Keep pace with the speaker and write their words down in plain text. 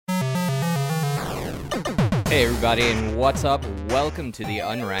Hey everybody, and what's up? Welcome to the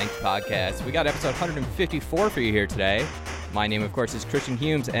Unranked Podcast. We got episode 154 for you here today. My name, of course, is Christian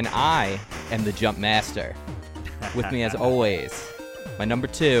Humes, and I am the Jump Master. With me, as always, my number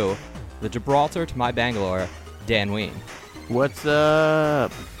two, the Gibraltar to my Bangalore, Dan Ween. What's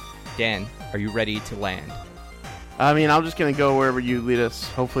up? Dan, are you ready to land? I mean, I'm just going to go wherever you lead us.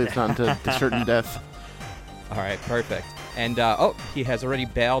 Hopefully it's not into certain death. All right, perfect. And, he has already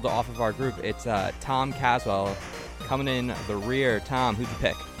bailed off of our group. It's Tom Caswell coming in the rear. Tom, who'd you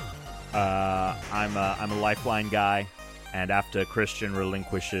pick? I'm a lifeline guy, and after Christian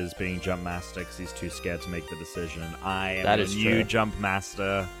relinquishes being jump master because he's too scared to make the decision, I am the new jump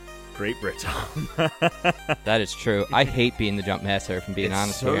master, Great Britain. That is true. I hate being the jump master, if I'm being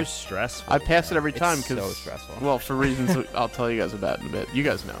honest with you. It's so stressful. I pass it every time It's because, so stressful. well, for reasons I'll tell you guys about in a bit. You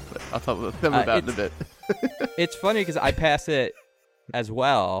guys know, but I'll tell them about in a bit. It's funny because I pass it as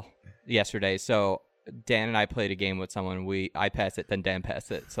well yesterday. So Dan and I played a game with someone. I passed it, then Dan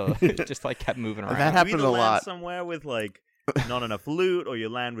passed it. So it just like kept moving around. That happened you a land lot. Somewhere with like not enough loot, or you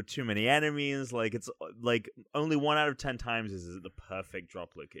land with too many enemies. Like it's like only 1 out of 10 times is the perfect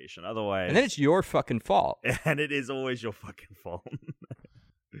drop location. Otherwise, And then it's your fucking fault. and it is always your fucking fault.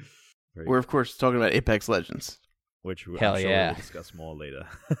 We're, of course, talking about Apex Legends. Which Hell I'm sure yeah. we'll discuss more later.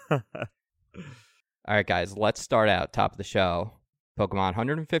 All right, guys, let's start out top of the show. Pokemon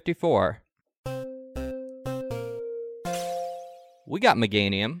 154. We got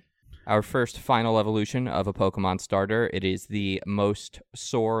Meganium, our first final evolution of a Pokemon starter. It is the most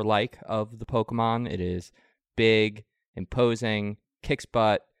Soar-like of the Pokemon. It is big, imposing, kicks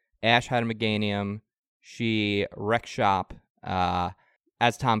butt. Ash had a Meganium. She wrecked shop.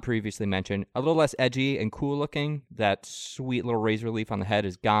 As Tom previously mentioned, a little less edgy and cool looking. That sweet little razor leaf on the head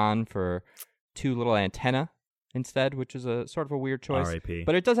is gone for 2 little antenna instead, which is a sort of a weird choice. R.I.P.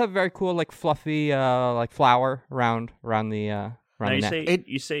 But it does have a very cool, like fluffy, like flower around the Now the you neck.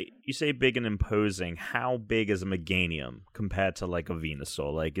 you say big and imposing. How big is a Meganium compared to like a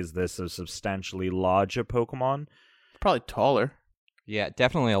Venusaur? Like, is this a substantially larger Pokemon? Probably taller. Yeah,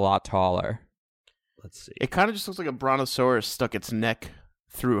 definitely a lot taller. Let's see. It kind of just looks like a Brontosaurus stuck its neck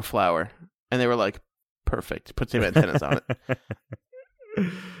through a flower. And they were like, perfect. Put some antennas on it.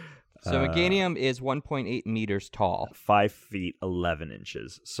 So Meganium is 1.8 meters tall. 5 feet 11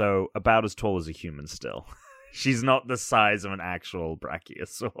 inches. So about as tall as a human still. She's not the size of an actual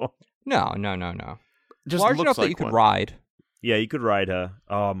Brachiosaur. No. Just Large looks enough like that you could one. ride. Yeah, you could ride her.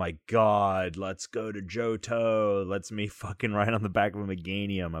 Oh my god, let's go to Johto. Let's me fucking ride on the back of a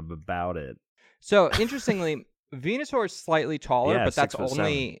Meganium. I'm about it. So interestingly, Venusaur is slightly taller, Yeah, but that's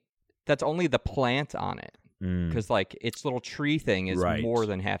 6'7". only the plant on it. Because like its little tree thing is Right. more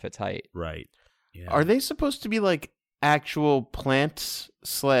than half its height. Right. Yeah. Are they supposed to be like actual plants /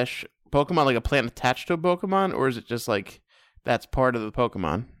 Pokemon, like a plant attached to a Pokemon? Or is it just like that's part of the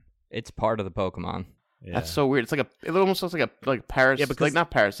Pokemon? It's part of the Pokemon. Yeah. That's so weird. It's like it almost looks like a parasitic, Yeah, because- like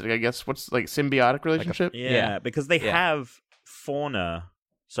not parasitic, I guess. What's like symbiotic relationship? Yeah, Yeah. because they Yeah. have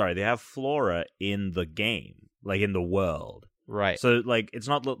they have flora in the game, like in the world. Right. So, like, it's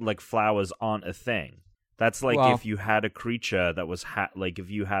not like flowers aren't a thing. That's like Well- if you had a creature that was, like, if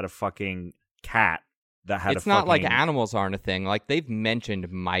you had a fucking cat that had It's a not like fucking- animals aren't a thing. Like they've mentioned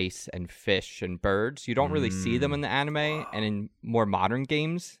mice and fish and birds. You don't really see them in the anime, and in more modern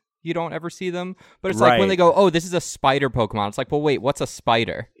games, you don't ever see them. But it's like when Right. they go, "Oh, this is a spider Pokemon." It's like, well, wait, what's a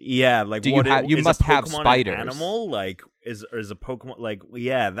spider? Yeah, like, Do you what have- you is must a have Pokemon an spiders. animal? Like, is a Pokemon, like,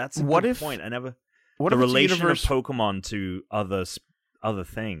 yeah, that's a What good if- point. I never... What the if it's a relation universe? of Pokemon to other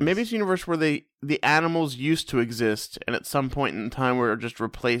things. Maybe it's a universe where the animals used to exist, and at some point in time were just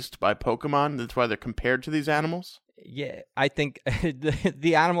replaced by Pokemon. That's why they're compared to these animals. Yeah, I think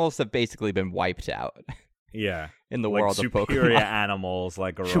the animals have basically been wiped out Yeah. in the Like world of superior Pokemon. animals,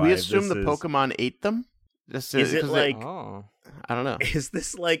 like, arrive. Should we assume This the is- Pokemon ate them? Just Is it 'cause they- like- Oh. I don't know. Is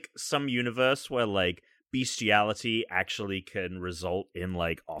this like some universe where like bestiality actually can result in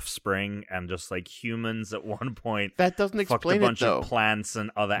like offspring, and just like humans at one point That doesn't fucked a explain it bunch though. of plants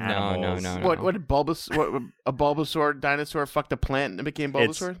and other animals? no. What did What a Bulbasaur dinosaur fucked a plant and it became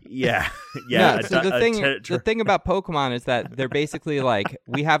It's, Bulbasaur? yeah, yeah. No, so the thing about Pokemon is that they're basically like,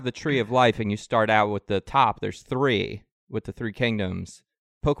 we have the Tree of Life, and you start out with the top. There's 3 with the 3 kingdoms.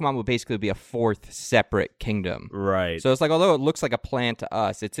 Pokemon would basically be a 4th separate kingdom. right. So it's like, although it looks like a plant to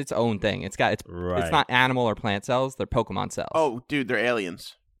us, it's its own thing. It's Right. it's not animal or plant cells. They're Pokemon cells. Oh, dude, they're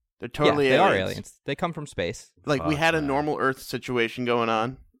aliens. They're totally yeah, they aliens. are aliens. They come from space. Like we Fuck had a that. normal Earth situation going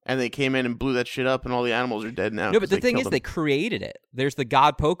on, and they came in and blew that shit up, and all the animals are dead now. No, but 'cause the they thing killed is, them. they created it. There's the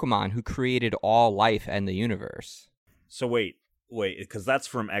god Pokemon who created all life and the universe. So wait, because that's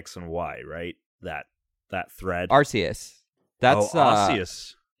from X and Y, right? That that thread? Arceus. That's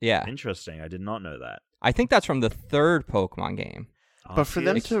Arceus. Yeah. Interesting. I did not know that. I think that's from the third Pokemon game. But for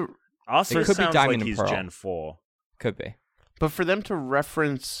them to Arceus could be sounds Diamond like and he's Pearl. Gen 4. Could be. But for them to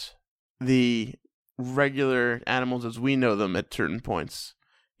reference the regular animals as we know them at certain points,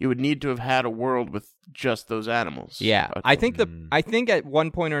 you would need to have had a world with just those animals. Yeah. I think at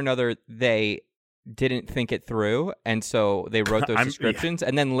one point or another they didn't think it through, and so they wrote those descriptions,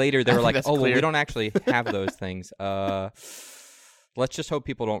 and then later they were like, "Oh, well, we don't actually have those things. Let's just hope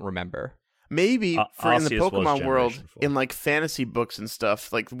people don't remember." Maybe for in the Pokemon world, 4. in like fantasy books and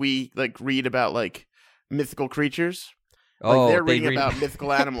stuff, like we like read about like mythical creatures. Like they're reading about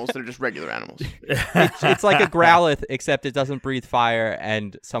mythical animals that are just regular animals. It's like a Growlithe, except it doesn't breathe fire,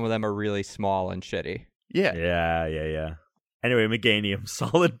 and some of them are really small and shitty. Yeah. Yeah. Anyway, Meganium,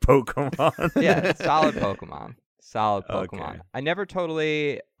 solid Pokemon. Yeah, solid Pokemon. Solid Pokemon. Okay. I never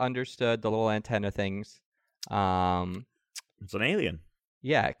totally understood the little antenna things. It's an alien.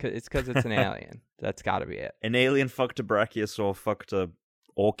 Yeah, it's because it's an alien. That's got to be it. An alien fucked a Brachiosaur, fucked a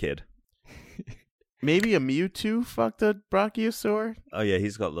Orchid. Maybe a Mewtwo fucked a Brachiosaur, Oh yeah,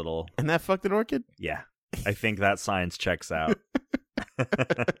 he's got little. and that fucked an Orchid. Yeah, I think that science checks out.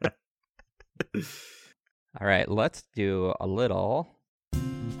 All right, let's do a little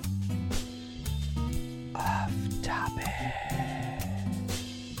off topic.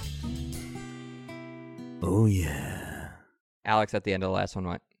 Oh yeah. Alex at the end of the last one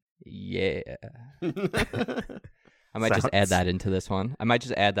went, yeah. I might just add that into this one. I might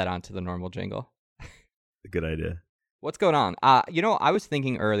just add that onto the normal jingle. Good idea. What's going on? I was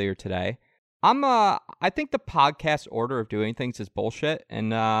thinking earlier today. I think the podcast order of doing things is bullshit, and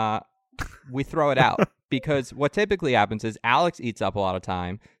we throw it out because what typically happens is Alex eats up a lot of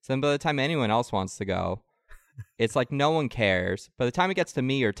time. So then by the time anyone else wants to go, it's like no one cares. By the time it gets to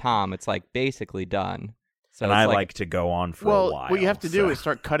me or Tom, it's like basically done. So and I like to go on for a while. What you have to do is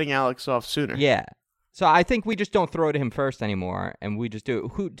start cutting Alex off sooner. Yeah. So I think we just don't throw it to him first anymore, and we just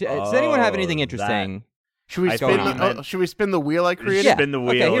do it. Does anyone have anything interesting? Should we spin the wheel I created? Yeah. Spin the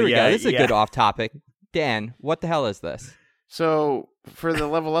wheel. Okay, here we go. This is a good off topic. Dan, what the hell is this? So for the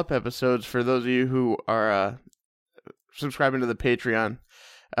Level Up episodes, for those of you who are subscribing to the Patreon,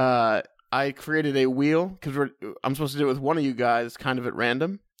 I created a wheel because I'm supposed to do it with one of you guys, kind of at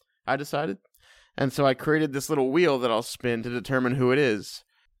random. I decided, and so I created this little wheel that I'll spin to determine who it is.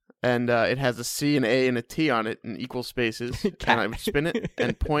 And it has a C, an A, and a T on it in equal spaces. And I spin it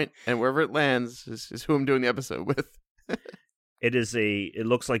and point, and wherever it lands is who I'm doing the episode with. It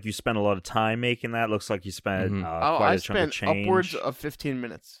looks like you spent a lot of time making that. It looks like you spent quite a chunk of change. I spent upwards of 15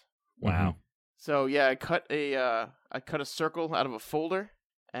 minutes. Wow. Mm-hmm. So yeah, I cut a circle out of a folder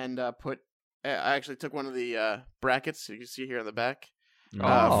and I actually took one of the brackets you can see here on the back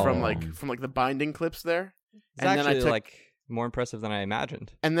from the binding clips there. It's actually more impressive than I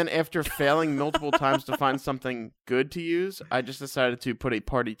imagined. And then after failing multiple times to find something good to use, I just decided to put a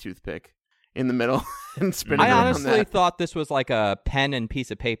party toothpick in the middle and spin it around. I honestly thought this was like a pen and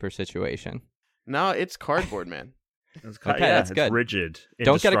piece of paper situation. No, it's cardboard, man. That's good. It's rigid.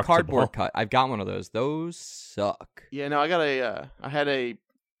 Don't get a cardboard cut. I've got one of those. Those suck. Yeah, no, I got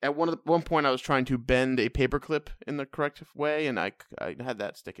at one point I was trying to bend a paperclip in the correct way, and I had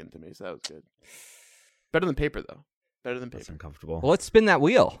that stick into me, so that was good. Better than paper, though. Better than paper. That's uncomfortable. Well, let's spin that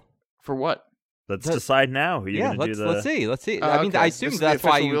wheel. For what? Let's decide now. Who you're going to do the... Let's see. I mean, I assume that's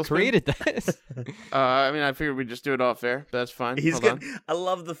why you created this. I mean, I figured we'd just do it off air. But that's fine. I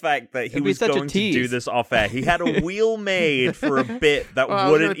love the fact that he was going to do this off air. He had a wheel made for a bit that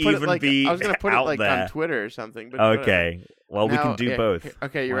wouldn't even be I was going to put it like there. on Twitter or something. But okay. Well, we can do both.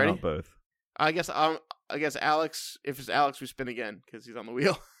 Okay, you Why ready? Not both. I guess Alex. If it's Alex, we spin again because he's on the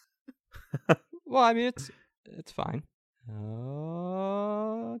wheel. Well, I mean, it's fine.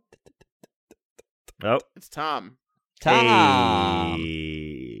 Oh, it's Tom. Tom.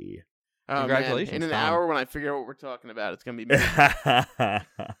 Hey. Oh, congratulations! Man. In an Tom. hour, when I figure out what we're talking about, it's gonna be me.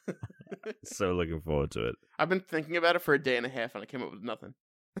 So looking forward to it. I've been thinking about it for a day and a half, and I came up with nothing.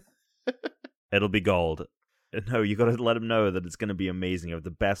 It'll be gold. No, you got to let him know that it's going to be amazing. You have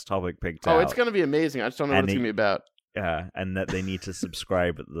the best topic picked out. Oh, it's going to be amazing. I just don't know what it's going to be about. Yeah, and that they need to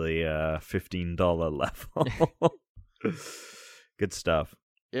subscribe at the $15 level. Good stuff.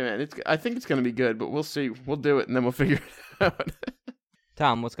 Yeah, man. I think it's going to be good, but we'll see. We'll do it, and then we'll figure it out.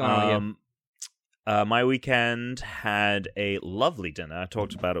 Tom, what's going on with you? My weekend had a lovely dinner. I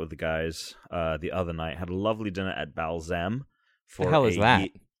talked about it with the guys the other night. Had a lovely dinner at Balzem. The hell is that?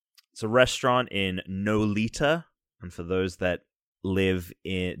 It's a restaurant in Nolita, and for those that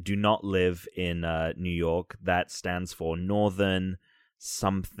do not live in New York, that stands for Northern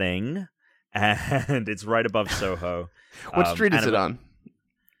something. and it's right above Soho. What street is it on?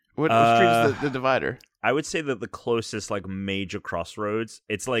 What street is the divider? I would say that the closest like major crossroads,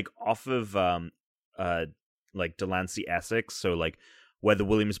 it's like off of like Delancey, Essex, so like where the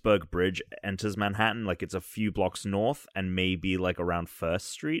Williamsburg Bridge enters Manhattan, like it's a few blocks north and maybe like around First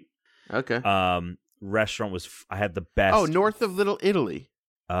Street. Okay. Restaurant was I had the best. Oh, north of Little Italy.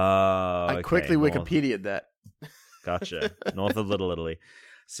 Oh, I quickly Wikipedia'd that. Gotcha. North of Little Italy.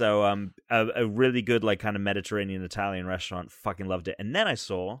 So a really good like kind of Mediterranean Italian restaurant. Fucking loved it. And then I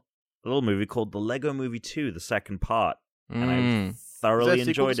saw a little movie called The Lego Movie 2, the second part, and I thoroughly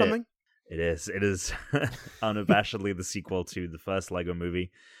enjoyed it. It is unabashedly the sequel to the first Lego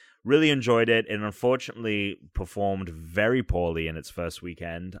Movie. Really enjoyed it. It unfortunately performed very poorly in its first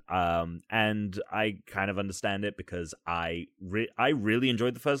weekend, and I kind of understand it because I really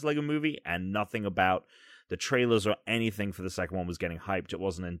enjoyed the first Lego Movie, and nothing about the trailers or anything for the second one was getting hyped. It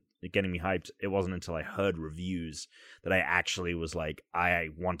wasn't getting me hyped. It wasn't until I heard reviews that I actually was like, I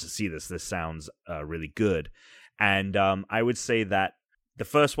want to see this. This sounds really good. And I would say that the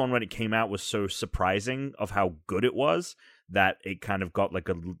first one, when it came out, was so surprising of how good it was that it kind of got like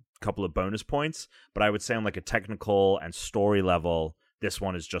a couple of bonus points. But I would say on like a technical and story level, this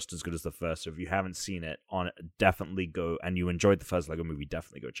one is just as good as the first. So if you haven't seen it, definitely go, and you enjoyed the first Lego Movie,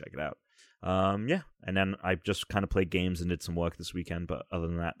 definitely go check it out. Yeah, and then I just kind of played games and did some work this weekend, but other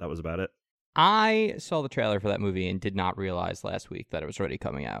than that, that was about it. I saw the trailer for that movie and did not realize last week that it was already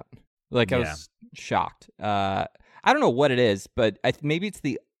coming out. Like, I was shocked. I don't know what it is, but maybe it's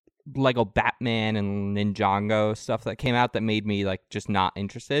the Lego Batman and Ninjago stuff that came out that made me like just not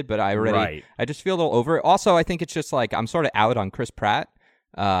interested, but I just feel a little over it. Also, I think it's just like I'm sort of out on Chris Pratt.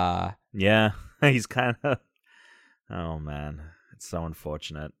 Yeah, he's kind of, oh man, it's so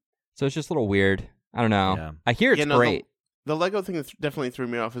unfortunate. So it's just a little weird. I don't know. Yeah. I hear it's great. The Lego thing that definitely threw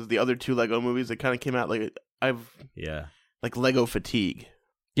me off is the other two Lego movies that kind of came out like like Lego fatigue.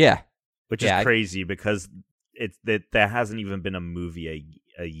 Yeah, which is crazy because there hasn't even been a movie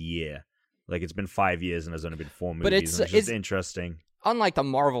a year. Like it's been 5 years and there's only been 4 movies. But it's just interesting. Unlike the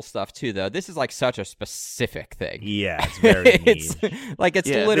Marvel stuff too, though, this is like such a specific thing. Yeah, it's very niche. It's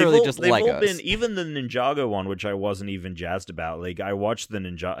literally just Legos. They've all been, even the Ninjago one, which I wasn't even jazzed about. Like I watched the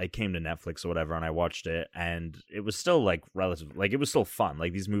Ninjago, it came to Netflix or whatever, and I watched it, and it was still like relative, like it was still fun.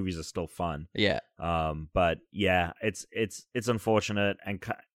 Like these movies are still fun. Yeah. But yeah, it's unfortunate and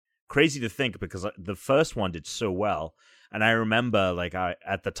crazy to think because the first one did so well, and I remember like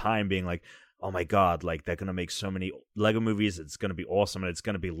at the time being like, oh my god, like they're going to make so many Lego movies. It's going to be awesome. And it's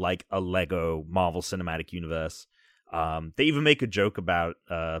going to be like a Lego Marvel Cinematic Universe. They even make a joke about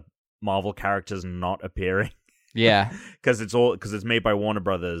Marvel characters not appearing. Yeah. Because it's made by Warner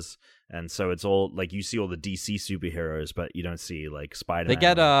Brothers. And so it's all like you see all the DC superheroes, but you don't see like Spider-Man. They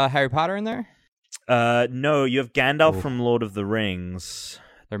get Harry Potter in there? No, you have Gandalf from Lord of the Rings.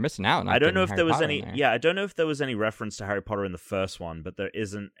 They're missing out. I don't know if there was any. Yeah, I don't know if there was any reference to Harry Potter in the first one, but there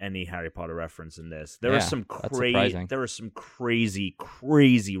isn't any Harry Potter reference in this. There are some crazy,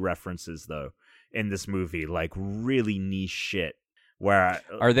 crazy references though in this movie, like really niche shit. Where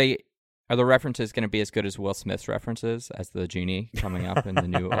are the references going to be as good as Will Smith's references as the genie coming up in the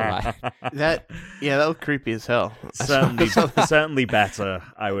new Aladdin? That was creepy as hell. Certainly better.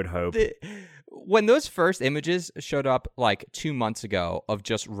 I would hope. When those first images showed up like 2 months ago of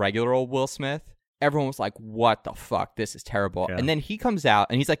just regular old Will Smith, everyone was like, what the fuck? This is terrible. Yeah. And then he comes out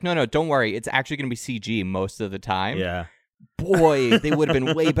and he's like, no, don't worry. It's actually going to be CG most of the time. Yeah. Boy, they would have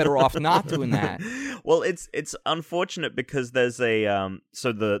been way better off not doing that. Well, it's unfortunate because there's a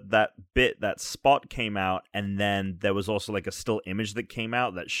that spot came out, and then there was also like a still image that came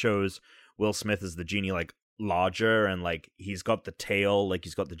out that shows Will Smith as the genie like larger, and like he's got the tail, like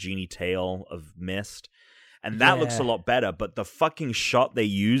he's got the genie tail of mist, and that looks a lot better. But the fucking shot they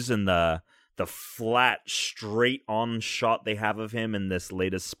use in the flat straight on shot they have of him in this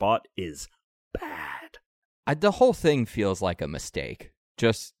latest spot is bad. The whole thing feels like a mistake,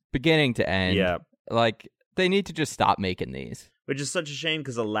 just beginning to end. Yeah, like they need to just stop making these, which is such a shame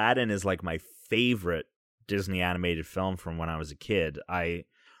because Aladdin is like my favorite Disney animated film from when I was a kid. I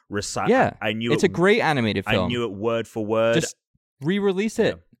knew it's a great animated film. I knew it word for word. Just re-release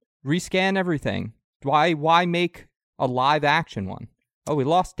it, rescan everything. Why make a live action one? Oh, we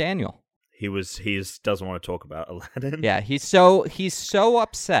lost Daniel. He doesn't want to talk about Aladdin. Yeah, he's so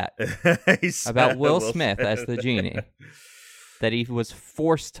upset about Will Smith as the genie that he was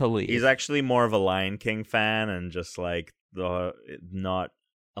forced to leave. He's actually more of a Lion King fan, and just like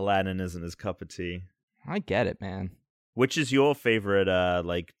Aladdin isn't his cup of tea. I get it, man. Which is your favorite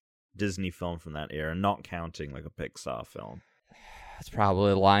like Disney film from that era, not counting like a Pixar film? It's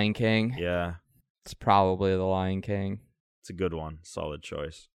probably The Lion King. Yeah. It's probably The Lion King. It's a good one. Solid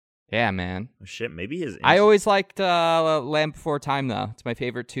choice. Yeah, man. Oh, shit, maybe his... I always liked Land Before Time, though. It's my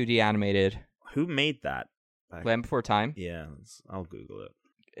favorite 2D animated. Who made that? Land Before Time? Yeah, I'll Google it.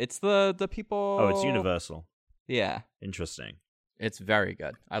 It's the people... Oh, it's Universal. Yeah. Interesting. It's very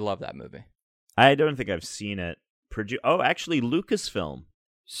good. I love that movie. I don't think I've seen it. Actually, Lucasfilm.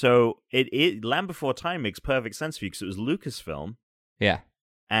 So Land Before Time makes perfect sense for you because it was Lucasfilm. Yeah.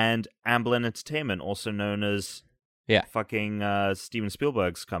 And Amblin Entertainment, also known as fucking Steven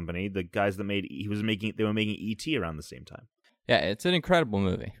Spielberg's company, the guys that they were making E.T. around the same time. Yeah, it's an incredible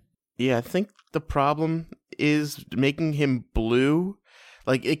movie. Yeah, I think the problem is making him blue.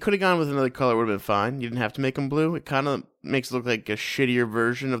 Like, it could have gone with another color, would have been fine. You didn't have to make him blue. It kind of makes it look like a shittier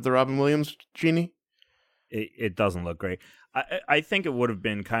version of the Robin Williams genie. It doesn't look great. I think it would have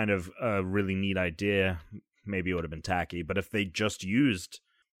been kind of a really neat idea. Maybe it would have been tacky, but if they just used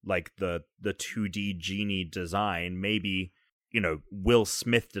like the 2D genie design, maybe, Will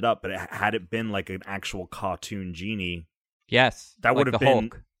Smithed it up, but had it been like an actual cartoon genie, yes, that would like have been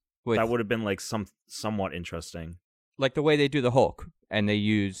Hulk that would have been like somewhat interesting. Like the way they do the Hulk, and they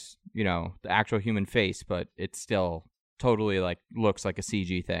use the actual human face, but it still totally like looks like a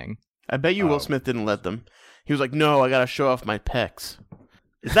CG thing. I bet you Will Smith didn't let them. He was like, "No, I gotta show off my pecs."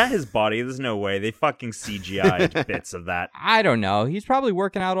 Is that his body? There's no way. They fucking CGI'd bits of that. I don't know. He's probably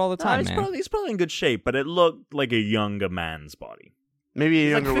working out all the time, man. He's probably in good shape, but it looked like a younger man's body. Maybe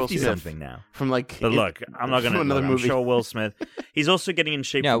a younger like Will Smith something now. From like. But look, I'm not gonna. Another movie. I'm sure Will Smith. He's also getting in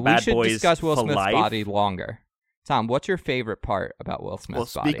shape for Bad Boys. We should discuss Will Smith's life. body longer. Tom, what's your favorite part about Will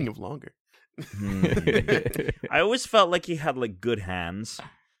Smith's body? Well, speaking of longer, I always felt like he had like good hands.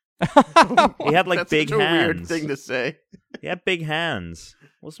 He had like that's big such a hands. Weird thing to say. He had big hands.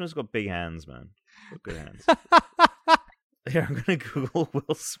 Will Smith's got big hands, man. Good hands. Here, I'm gonna Google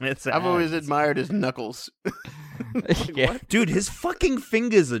Will Smith's hands. I've always admired his knuckles. Yeah. Dude, his fucking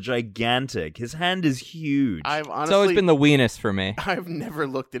fingers are gigantic. His hand is huge. I've honestly, it's always been the weenus for me. I've never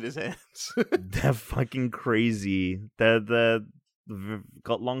looked at his hands. They're fucking crazy. They've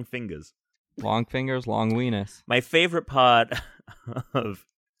got long fingers. Long fingers, long weenus. My favorite part of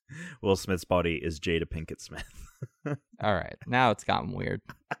Will Smith's body is Jada Pinkett Smith. All right. Now it's gotten weird.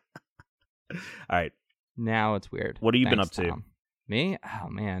 All right. Now it's weird. What have you been Thanks, up to? Tom. Me? Oh,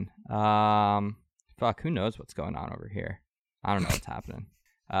 man. Fuck, who knows what's going on over here? I don't know what's happening.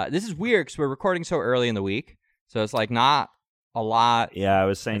 This is weird because we're recording so early in the week. So it's like not a lot. Yeah, I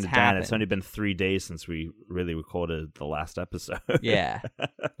was saying to Dan, happened. It's only been 3 days since we really recorded the last episode. Yeah.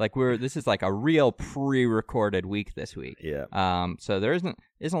 Like this is like a real pre-recorded week this week. Yeah. So there isn't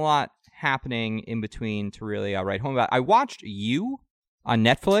a lot happening in between to really write home about. I watched You on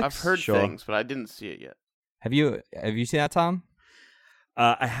Netflix. I've heard things, but I didn't see it yet. Have you seen that, Tom?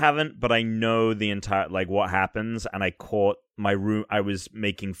 I haven't, but I know the entire what happens, and I caught I was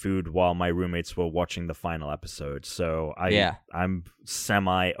making food while my roommates were watching the final episode, so I'm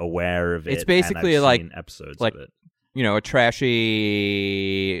semi-aware of it. It's basically and I've like seen episodes of it. A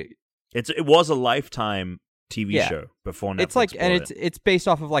trashy. It was a Lifetime TV show before Netflix. It's like, and it's based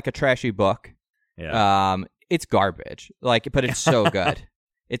off of like a trashy book. Yeah. It's garbage, but it's so good.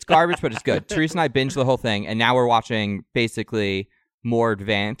 It's garbage, but it's good. Teresa and I binged the whole thing, and now we're watching basically more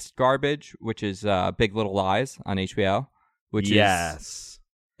advanced garbage, which is Big Little Lies on HBO, which is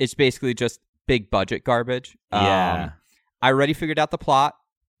it's basically just big budget garbage. Yeah. I already figured out the plot,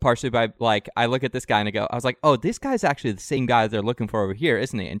 partially by I look at this guy and I was like, oh, this guy's actually the same guy they're looking for over here,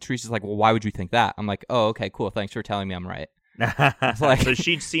 isn't he? And Teresa's like, well, why would you think that? I'm like, oh, okay, cool. Thanks for telling me I'm right. So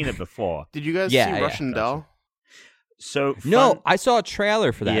she'd seen it before. Did you guys see Russian Doll? So no, I saw a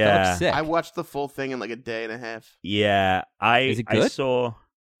trailer for that. Yeah. That looks sick. I watched the full thing in like a day and a half. Yeah, Is it good? I saw.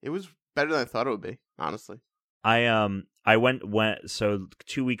 It was better than I thought it would be, honestly. I went so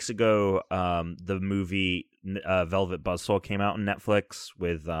 2 weeks ago. The movie Velvet Buzzsaw came out on Netflix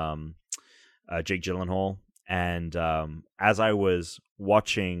with Jake Gyllenhaal, and as I was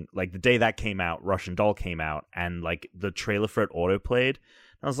watching, the day that came out, Russian Doll came out, and the trailer for it autoplayed.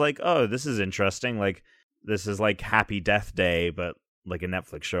 I was like, oh, this is interesting. This is like Happy Death Day, but like a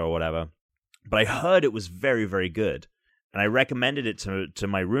Netflix show or whatever. But I heard it was very, very good. And I recommended it to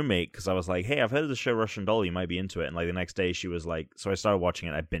my roommate because I was like, hey, I've heard of the show Russian Doll. You might be into it. And the next day she was like, so I started watching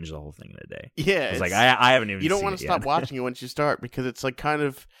it. I binged the whole thing in a day. Yeah. I was like, I haven't even You don't seen want to stop watching it once you start because it's kind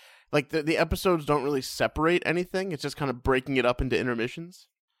of the episodes don't really separate anything. It's just kind of breaking it up into intermissions.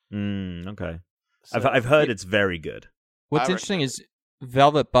 Okay. So, I've heard it's very good. What's interesting is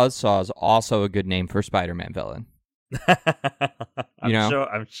Velvet Buzzsaw is also a good name for a Spider-Man villain.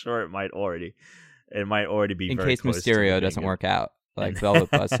 I'm sure it might already be in very case close Mysterio to doesn't work out. like Velvet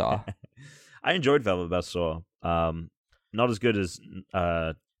Buzzsaw. I enjoyed Velvet Buzzsaw. Not as good as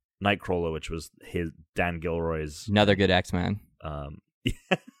Nightcrawler, which was Dan Gilroy's. Another good X-Men.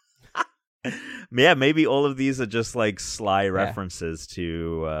 Yeah, maybe all of these are just like sly references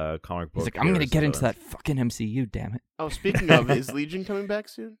to comic book. He's like, I'm going to get into that fucking MCU, damn it. Oh, speaking of, is Legion coming back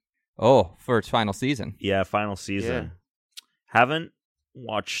soon? Oh, for its final season. Yeah, final season. Yeah. Haven't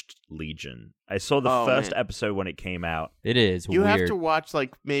watched Legion. I saw the first episode when it came out. It is You weird. have to watch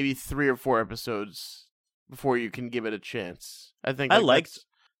like maybe 3 or 4 episodes before you can give it a chance. I think I liked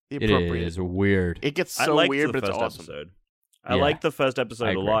the appropriate. It is weird. It gets so weird, but it's awesome. Episode. I liked the first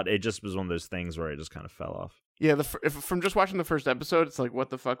episode a lot. It just was one of those things where it just kind of fell off. Yeah, from just watching the first episode, it's like, what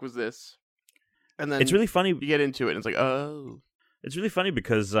the fuck was this? And then it's really funny. You get into it, and it's like, oh. It's really funny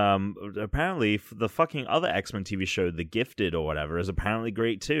because apparently the fucking other X-Men TV show, The Gifted or whatever, is apparently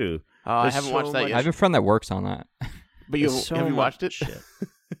great too. I haven't watched that yet. I have a friend that works on that. But have you watched it? Shit.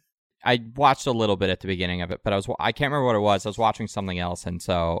 I watched a little bit at the beginning of it, but I can't remember what it was. I was watching something else, and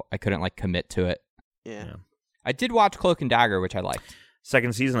so I couldn't like commit to it. Yeah. I did watch Cloak and Dagger, which I liked.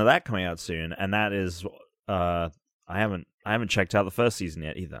 Second season of that coming out soon, and that is I haven't checked out the first season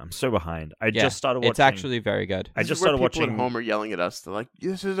yet either. I'm so behind. I just started watching. It's actually very good. I just started watching. People at home are yelling at us. They're like,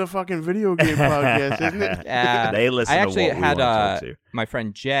 "This is a fucking video game podcast, isn't it?" They listen. I actually to what we want to talk to. My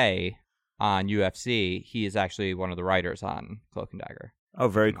friend Jay on UFC. He is actually one of the writers on Cloak and Dagger. Oh,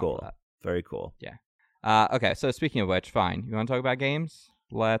 very cool. Very cool. Yeah. Okay. So speaking of which, fine. You want to talk about games?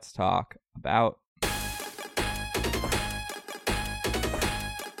 Let's talk about.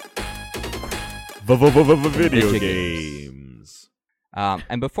 Video games.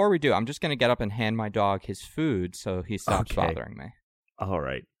 And before we do, I'm just going to get up and hand my dog his food so he stops bothering me. All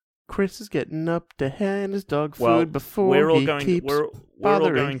right. Chris is getting up to hand his dog food before we're all he going, keeps we're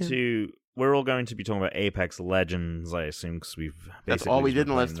bothering him. We're all going to be talking about Apex Legends, I assume, because we've basically That's all we did in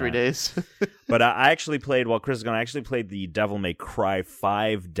the last 3 days. But I actually played, while Chris is gone, I actually played the Devil May Cry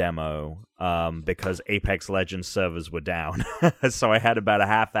 5 demo because Apex Legends servers were down. So I had about a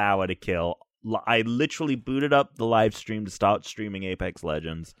half hour to kill. I literally booted up the live stream to start streaming Apex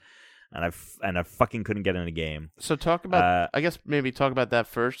Legends, and I fucking couldn't get in a game. So talk about, I guess maybe talk about that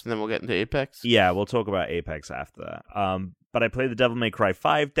first, and then we'll get into Apex. Yeah, we'll talk about Apex after that. But I played the Devil May Cry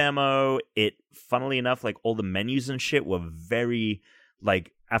 5 demo. It, funnily enough, like all the menus and shit were very,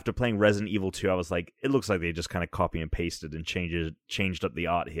 like, after playing Resident Evil 2, I was like, it looks like they just kind of copy and pasted and changed up the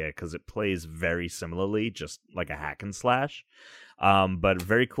art here, because it plays very similarly, just like a hack and slash. But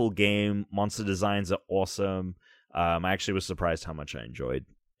very cool game. Monster designs are awesome. I actually was surprised how much I enjoyed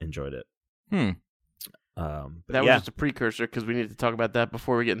it. That was just a precursor, because we need to talk about that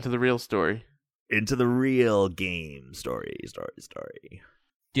before we get into the real story. Into the real game story.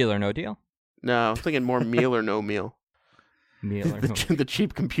 Deal or no deal? No, I'm thinking more meal or no meal. Meal or no meal. The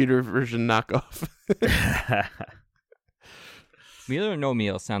cheap computer version knockoff. Meal or no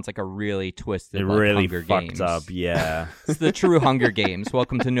meal sounds like a really twisted, it like, really Hunger fucked Games. up, yeah. It's the true Hunger Games.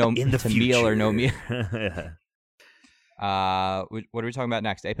 Welcome to Meal or No Meal. What are we talking about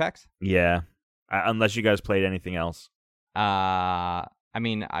next? Apex? Yeah. Unless you guys played anything else. I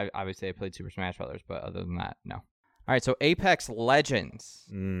mean, I obviously I played Super Smash Brothers, but other than that, no. All right, so Apex Legends.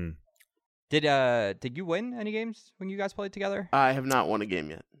 Did you win any games when you guys played together? I have not won a game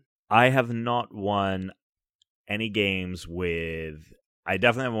yet. I have not won any games with... I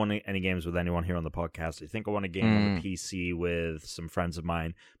definitely haven't won any games with anyone here on the podcast. I think I won a game on the PC with some friends of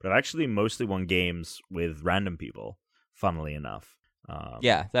mine, but I've actually mostly won games with random people, funnily enough.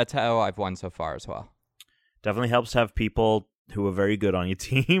 Yeah, that's how I've won so far as well. Definitely helps to have people who are very good on your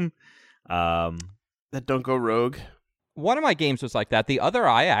team. That don't go rogue. One of my games was like that. The other,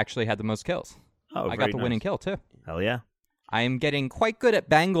 I actually had the most kills. Oh, I got the winning kill, too. Hell yeah. I am getting quite good at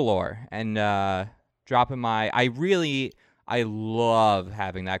Bangalore and dropping my... I love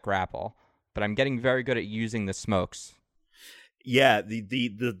having that grapple, but I'm getting very good at using the smokes. Yeah,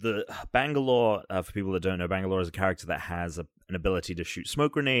 the Bangalore, for people that don't know, Bangalore is a character that has an ability to shoot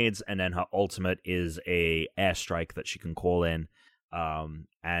smoke grenades, and then her ultimate is a airstrike that she can call in.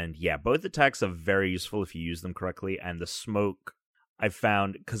 And yeah, both attacks are very useful if you use them correctly, and the smoke, I've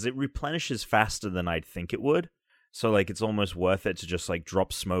found, because it replenishes faster than I'd think it would, so like it's almost worth it to just like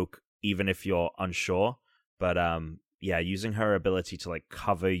drop smoke even if you're unsure. But yeah, using her ability to like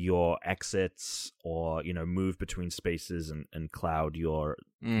cover your exits or, you know, move between spaces and cloud your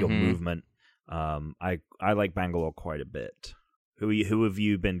movement. I like Bangalore quite a bit. Who have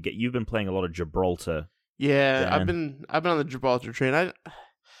you been? You've been playing a lot of Gibraltar. Yeah, Dan. I've been on the Gibraltar train.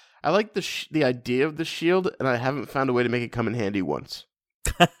 I like the idea of the shield, and I haven't found a way to make it come in handy once.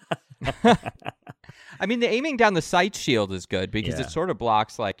 I mean, the aiming down the sight shield is good because it sort of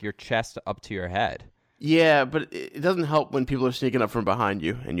blocks like your chest up to your head. Yeah, but it doesn't help when people are sneaking up from behind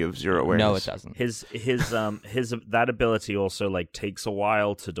you and you have zero awareness. No, it doesn't. His that ability also like takes a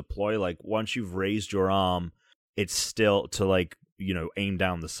while to deploy. Like once you've raised your arm, it's still to like, you know, aim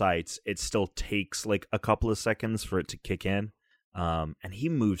down the sights. It still takes like a couple of seconds for it to kick in. And he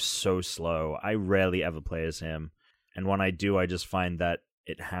moves so slow. I rarely ever play as him. And when I do, I just find that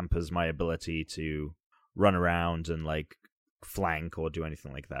it hampers my ability to run around and like flank or do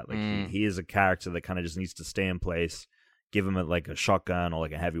anything like that. Like he is a character that kind of just needs to stay in place, give him like a shotgun or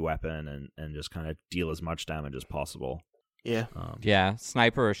like a heavy weapon and just kind of deal as much damage as possible. Yeah.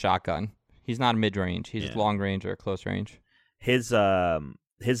 Sniper or shotgun. He's not mid-range. He's long range or close range. His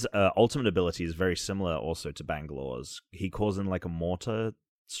ultimate ability is very similar also to Bangalore's. He calls in like a mortar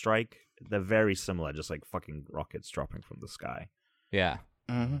strike. They're very similar, just like fucking rockets dropping from the sky. Yeah.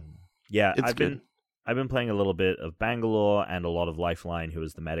 Mm-hmm. Yeah, I've been playing a little bit of Bangalore and a lot of Lifeline, who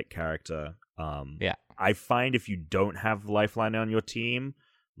is the medic character. I find if you don't have Lifeline on your team,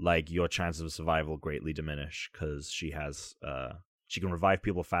 like your chances of survival greatly diminish because she can revive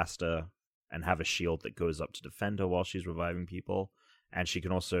people faster and have a shield that goes up to defend her while she's reviving people. And she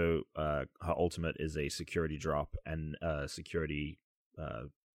can also her ultimate is a security drop and security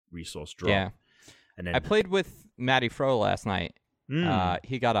resource drop. Yeah. And then I played with Matty Fro last night.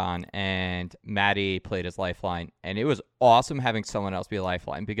 He got on, and Matty played his Lifeline, and it was awesome having someone else be a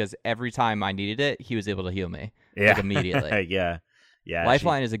Lifeline because every time I needed it, he was able to heal me like, immediately. yeah.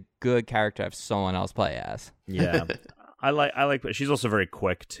 Lifeline is a good character to have someone else play as. Yeah, I like, but she's also very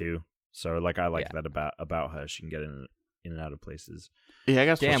quick too. So like I like that about her. She can get in and out of places. Yeah, I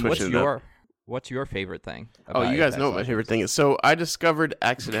got Dan, what's your favorite thing? Oh, you guys know what my favorite thing is. So I discovered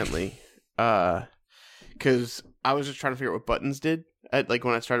accidentally, because I was just trying to figure out what buttons did. Like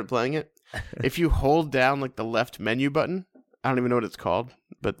when I started playing it, if you hold down like the left menu button, I don't even know what it's called,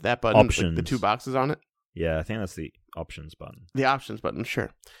 but that button, like, the two boxes on it. Yeah, I think that's the options button. The options button,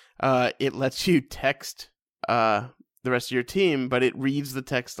 sure. It lets you text the rest of your team, but it reads the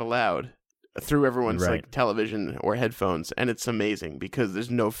text aloud through everyone's like television or headphones, and it's amazing because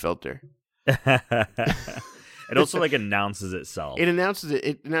there's no filter. It also like announces itself. It announces it.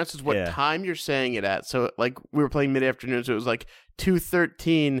 It announces what time you're saying it at. So like we were playing mid-afternoon, so it was like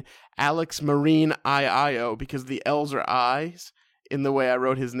 2:13 Alex Marine IIO because the L's are I's in the way I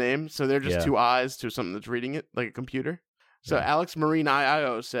wrote his name. So they're just two I's to something that's reading it like a computer. So Alex Marine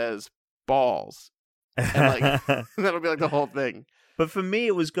IIO says balls. And like that'll be like the whole thing. But for me,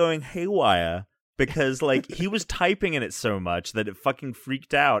 it was going haywire because like he was typing in it so much that it fucking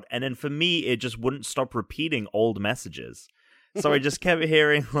freaked out. And then for me, it just wouldn't stop repeating old messages. So I just kept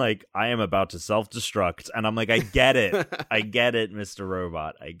hearing like, I am about to self-destruct. And I'm like, I get it. I get it, Mr.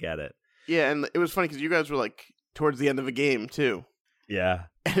 Robot. I get it. Yeah, and it was funny because you guys were like towards the end of a game too. Yeah.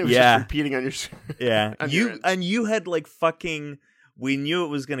 And it was just repeating on your Yeah. You had like fucking... We knew it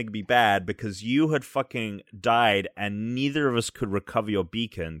was going to be bad because you had fucking died and neither of us could recover your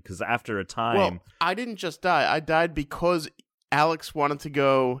beacon because after a time... Well, I didn't just die. I died because Alex wanted to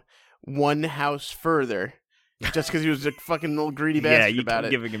go one house further just because he was a fucking little greedy bastard about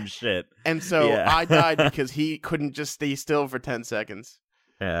it. Yeah, you kept giving him shit. And so I died because he couldn't just stay still for 10 seconds.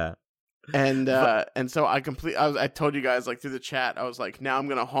 Yeah. And so I told you guys like through the chat, I was like, now I'm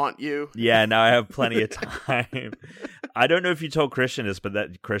gonna haunt you. Yeah, now I have plenty of time. I don't know if you told Christian this,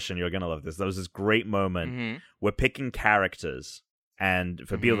 but Christian, you're gonna love this. There was this great moment. Mm-hmm. We're picking characters, and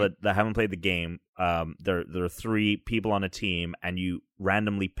for people that haven't played the game, there are 3 people on a team, and you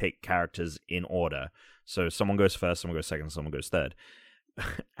randomly pick characters in order. So someone goes first, someone goes second, someone goes third.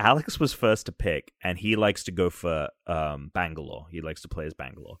 Alex was first to pick, and he likes to go for Bangalore. He likes to play as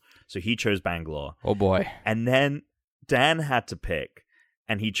Bangalore. So he chose Bangalore. Oh, boy. And then Dan had to pick,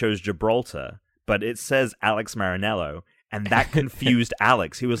 and he chose Gibraltar, but it says Alex Marinello, and that confused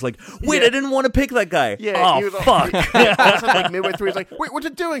Alex. He was like, wait, I didn't want to pick that guy. Yeah, oh, fuck. Like midway through, he's like, wait, what's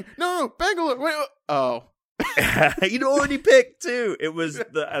it doing? No, Bangalore. Wait, oh. You'd already picked too. It was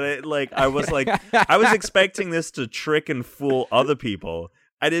I was expecting this to trick and fool other people.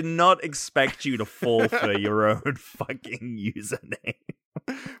 I did not expect you to fall for your own fucking username.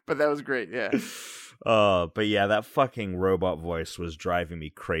 But that was great, yeah. But yeah, that fucking robot voice was driving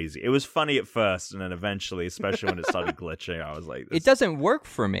me crazy. It was funny at first, and then eventually, especially when it started glitching, I was like, It doesn't work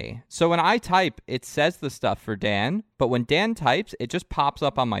for me. So when I type, it says the stuff for Dan, but when Dan types, it just pops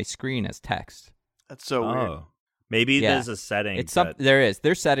up on my screen as text. That's so weird. Maybe there's a setting.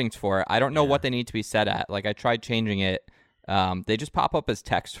 There's settings for it. I don't know what they need to be set at. Like I tried changing it. They just pop up as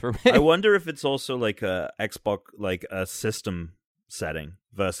text for me. I wonder if it's also like a Xbox, like a system setting.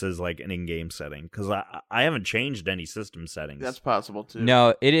 versus like an in-game setting, because I haven't changed any system settings. That's possible too.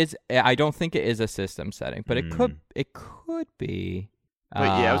 No, it is. I don't think it is a system setting, but it could be. But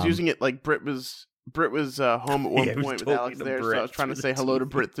I was using it like Britt was home at one point with Alex there, so I was trying to say hello to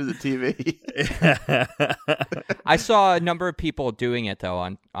Britt through the TV. I saw a number of people doing it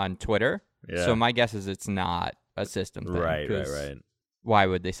though on Twitter. Yeah. So my guess is it's not a system thing. Right. Why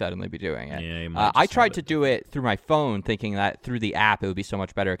would they suddenly be doing it? Yeah, I tried to do it through my phone, thinking that through the app it would be so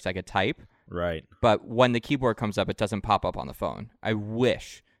much better because I could type. Right. But when the keyboard comes up, it doesn't pop up on the phone. I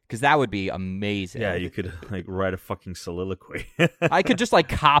wish, because that would be amazing. Yeah, you could like write a fucking soliloquy. I could just like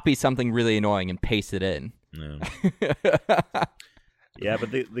copy something really annoying and paste it in. Yeah, yeah,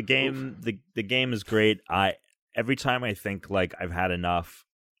 but the game is great. Every time I think like I've had enough,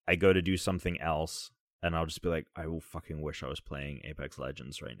 I go to do something else. And I'll just be like, I will fucking wish I was playing Apex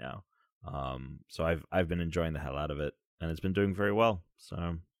Legends right now. So I've been enjoying the hell out of it, and it's been doing very well.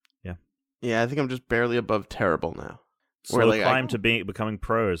 So yeah. Yeah, I think I'm just barely above terrible now. Slow climb to becoming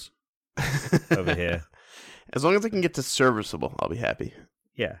pros over here. As long as I can get to serviceable, I'll be happy.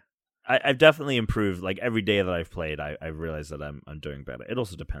 Yeah, I've definitely improved. Like every day that I've played, I realize that I'm doing better. It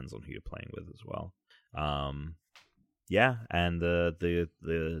also depends on who you're playing with as well. Yeah, and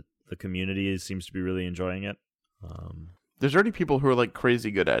the community seems to be really enjoying it. There's already people who are like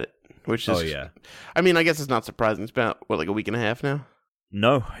crazy good at it, which is... Oh, yeah. I mean, I guess it's not surprising. It's been, like a week and a half now?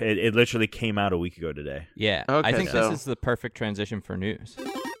 No, it literally came out a week ago today. Yeah, okay, I think this is the perfect transition for news.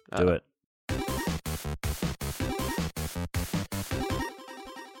 Do it.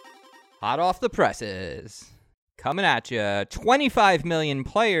 Hot off the presses. Coming at you, 25 million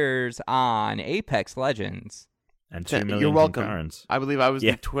players on Apex Legends. And 2 million You're welcome. concurrents. I believe I was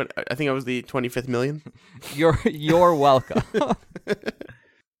I think I was the 25th million. You're welcome.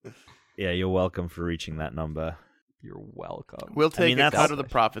 Yeah, you're welcome for reaching that number. You're welcome. We'll take it out of the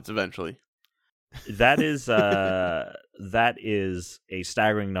profits eventually. That is a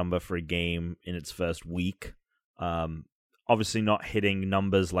staggering number for a game in its first week. Obviously not hitting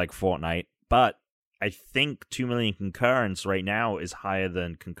numbers like Fortnite, but I think 2 million concurrents right now is higher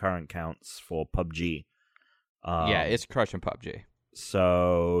than concurrent counts for PUBG. Yeah, it's crushing PUBG.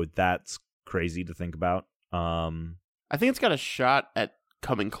 So that's crazy to think about. I think it's got a shot at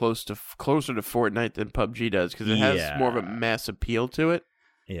coming closer to Fortnite than PUBG does, because it has more of a mass appeal to it.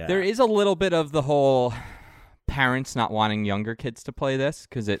 Yeah, there is a little bit of the whole parents not wanting younger kids to play this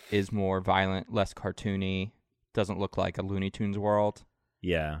because it is more violent, less cartoony, doesn't look like a Looney Tunes world.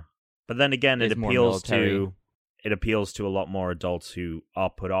 Yeah, but then again, it appeals to a lot more adults who are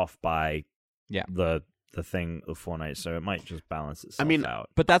put off by the thing of Fortnite, so it might just balance itself out.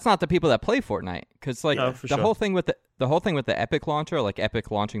 But that's not the people that play Fortnite, because like whole thing with the whole thing with the Epic launcher, like Epic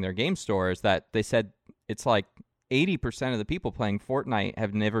launching their game store, is that they said it's like 80% of the people playing Fortnite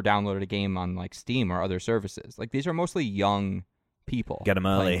have never downloaded a game on like Steam or other services. Like these are mostly young people. Get them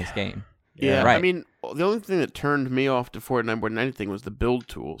early. Playing this game. Yeah, right. I mean, the only thing that turned me off to Fortnite more than anything was the build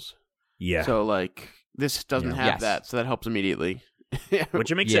tools. Yeah. So like this doesn't have that, so that helps immediately.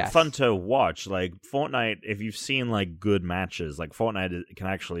 Which makes it fun to watch. Like Fortnite, if you've seen like good matches, like Fortnite can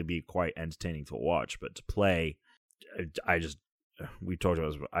actually be quite entertaining to watch, but to play, I just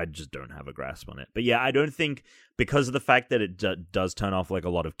don't have a grasp on it. But yeah, I don't think, because of the fact that it does turn off like a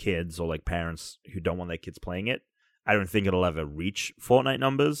lot of kids or like parents who don't want their kids playing it, I don't think it'll ever reach Fortnite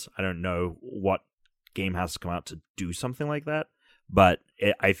numbers. I don't know what game has to come out to do something like that, but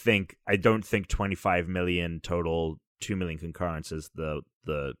I don't think 25 million total, 2 million concurrents is the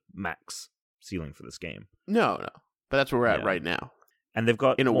max ceiling for this game. No. But that's where we're at right now. And they've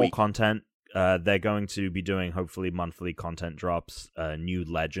got more content. They're going to be doing, hopefully, monthly content drops. New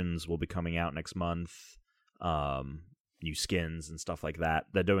legends will be coming out next month. New skins and stuff like that.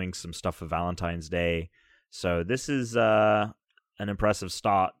 They're doing some stuff for Valentine's Day. So this is an impressive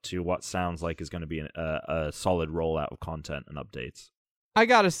start to what sounds like is going to be a solid rollout of content and updates. I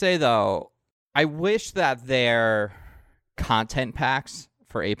gotta say, though, I wish that their content packs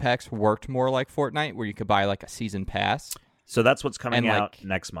for Apex worked more like Fortnite, where you could buy like a season pass. So that's what's coming out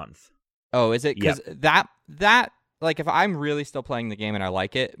next month. Oh, is it? Because that like, if I'm really still playing the game and I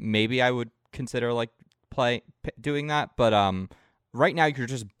like it, maybe I would consider like doing that. But right now you're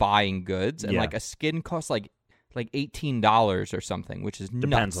just buying goods, and like a skin costs like $18 or something, which is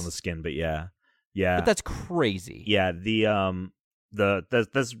depends nuts. on the skin, but yeah. But that's crazy. Yeah,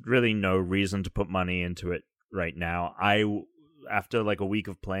 there's really no reason to put money into it right now. I, after like a week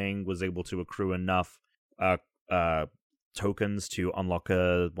of playing, was able to accrue enough tokens to unlock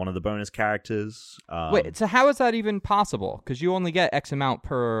one of the bonus characters. Wait, so how is that even possible? Because you only get X amount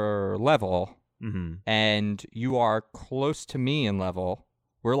per level, and you are close to me in level.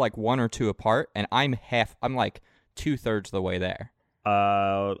 We're like 1 or 2 apart, and I'm like 2/3 of the way there.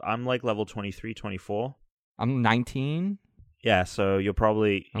 I'm like level 23, 24. I'm 19. Yeah, so you're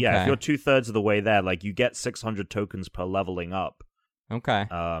probably if you're 2/3 of the way there, like you get 600 tokens per leveling up. Okay.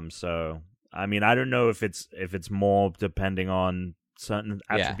 So I mean, I don't know if it's more depending on certain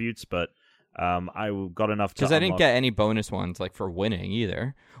attributes, but I got enough to because I didn't get any bonus ones like for winning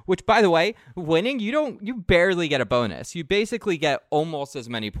either. Which, by the way, winning you barely get a bonus. You basically get almost as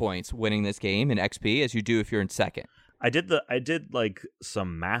many points winning this game in XP as you do if you're in second. I did like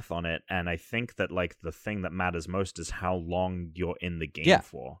some math on it, and I think that like the thing that matters most is how long you're in the game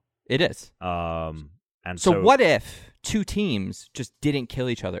for. It is. And so what if 2 teams just didn't kill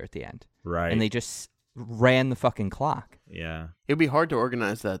each other at the end? Right. And they just ran the fucking clock. Yeah. It'd be hard to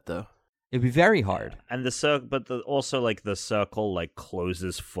organize that though. It'd be very hard. And the circle, but also like the circle like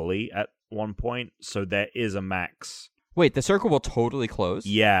closes fully at one point, so there is a max. Wait, the circle will totally close?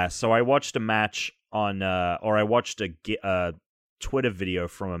 Yeah. So I watched a match on, or I watched a Twitter video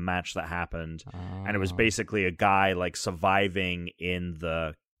from a match that happened, and it was basically a guy like surviving in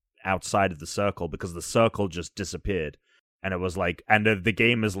the outside of the circle because the circle just disappeared, and it was like, and the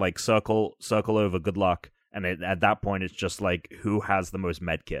game is like circle over, good luck, and at that point it's just like who has the most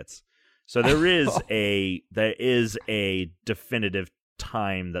med kits. So there is a definitive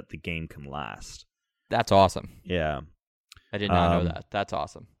time that the game can last. That's awesome. Yeah. I did not know that. That's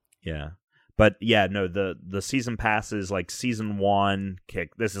awesome. Yeah. But yeah, no, the season passes, like season 1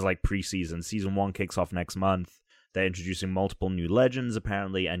 this is like preseason. Season 1 kicks off next month. They're introducing multiple new legends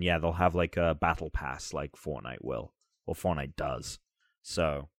apparently, and yeah, they'll have like a battle pass like Fortnite will, or Fortnite does.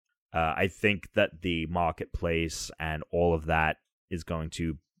 So I think that the marketplace and all of that is going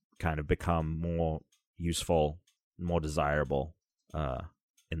to kind of become more useful, more desirable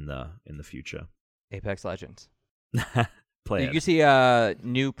in the future. Apex Legends. Play Did you see a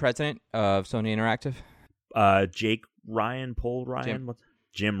new president of Sony Interactive? Paul Ryan?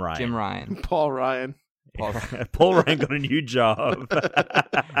 Jim Ryan. Jim Ryan. Paul Ryan. Paul Ryan got a new job.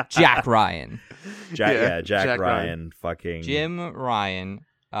 Jack Ryan. Jack Ryan. Fucking Jim Ryan,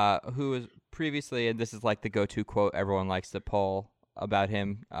 who was previously, and this is like the go-to quote everyone likes to pull about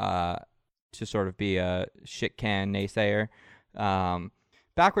him, to sort of be a shit can naysayer.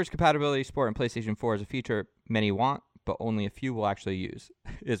 Backwards compatibility support in PlayStation 4 is a feature many want, but only a few will actually use,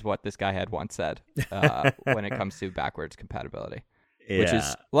 is what this guy had once said when it comes to backwards compatibility. Yeah. Which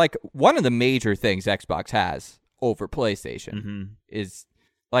is like one of the major things Xbox has over PlayStation. Mm-hmm. Is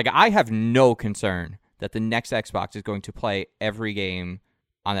like, I have no concern that the next Xbox is going to play every game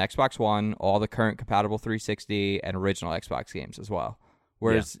on the Xbox One, all the current compatible 360 and original Xbox games as well.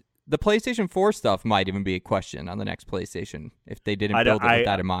 Whereas the PlayStation 4 stuff might even be a question on the next PlayStation if they didn't build it with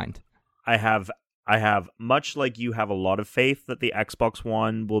that in mind. I have much like you have a lot of faith that the Xbox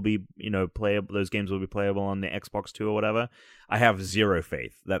One will be, playable. Those games will be playable on the Xbox 2 or whatever. I have zero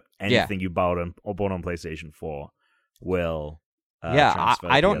faith that anything you bought on PlayStation 4 will.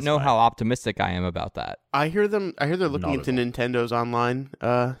 I don't know how optimistic I am about that. I hear they're looking into Nintendo's online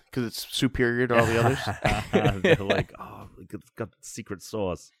because it's superior to all the others. They're like, it's got secret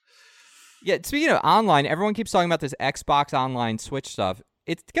sauce. Yeah, speaking of online, everyone keeps talking about this Xbox Online Switch stuff.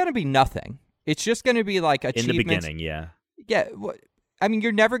 It's going to be nothing. It's just going to be like achievements. In the beginning, yeah. Yeah, I mean,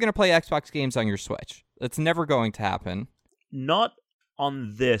 you're never going to play Xbox games on your Switch. That's never going to happen. Not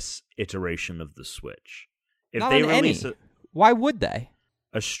on this iteration of the Switch. If Not they on release any. Why would they?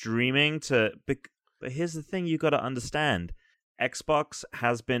 A streaming to... But here's the thing you got to understand. Xbox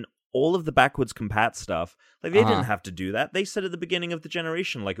has been all of the backwards compat stuff. Like, they didn't have to do that. They said at the beginning of the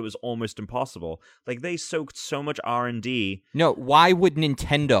generation, like, it was almost impossible. Like, they soaked so much R&D. No, why would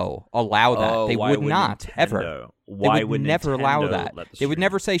Nintendo allow that? They would not, ever. Why would never allow that. They would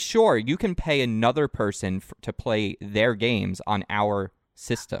never say, sure, you can pay another person to play their games on our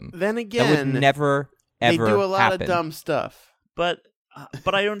system. Then again, that would never, ever happen. They do a lot of dumb stuff. But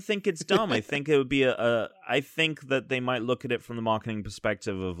I don't think it's dumb. I think it would be I think that they might look at it from the marketing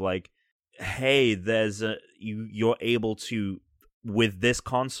perspective of like, hey, you're able to, with this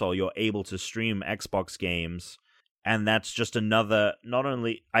console, you're able to stream Xbox games, and that's just another. Not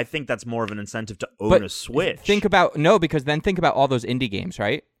only, I think that's more of an incentive to own a Switch. Because then think about all those indie games,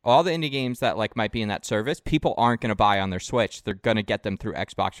 right? All the indie games that like might be in that service, people aren't going to buy on their Switch. They're going to get them through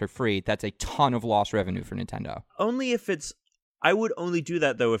Xbox for free. That's a ton of lost revenue for Nintendo. Only if it's. I would only do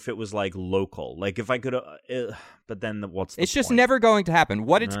that, though, if it was, like, local. Like, if I could... but then what's the It's just point? never going to happen.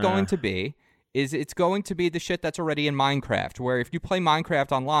 What it's going to be is it's going to be the shit that's already in Minecraft, where if you play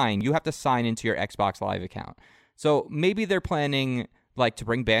Minecraft online, you have to sign into your Xbox Live account. So maybe they're planning, like, to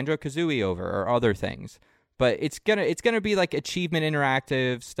bring Banjo-Kazooie over or other things. But it's gonna be like achievement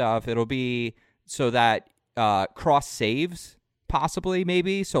interactive stuff. It'll be so that cross saves possibly,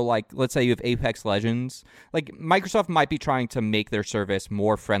 maybe. So like, let's say you have Apex Legends. Like Microsoft might be trying to make their service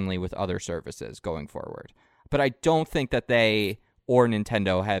more friendly with other services going forward. But I don't think that they or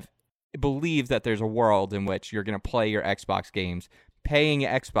Nintendo have believed that there's a world in which you're going to play your Xbox games, paying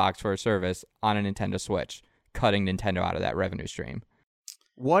Xbox for a service on a Nintendo Switch, cutting Nintendo out of that revenue stream.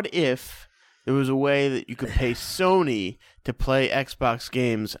 What if there was a way that you could pay Sony to play Xbox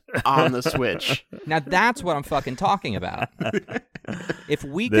games on the Switch? Now that's what I'm fucking talking about. If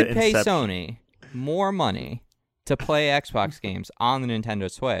we could pay Sony more money to play Xbox games on the Nintendo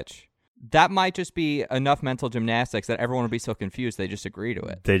Switch, that might just be enough mental gymnastics that everyone would be so confused they just agree to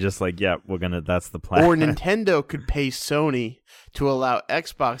it. They just like, yeah, that's the plan. Or Nintendo could pay Sony to allow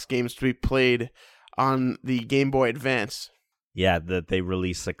Xbox games to be played on the Game Boy Advance. Yeah, that they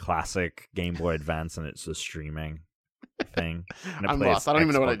release a classic Game Boy Advance and it's a streaming thing. I'm lost. I don't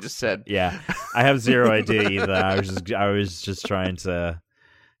even know what I just said. Yeah, I have zero idea either. I was just trying to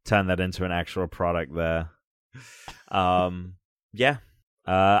turn that into an actual product there. Yeah.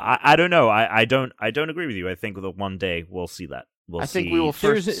 I don't know. I don't agree with you. I think that one day we'll see that. I think we will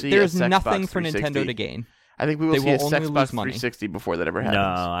first see there's a nothing Xbox for Nintendo to gain. I think we will see a Xbox 360 before that ever happens.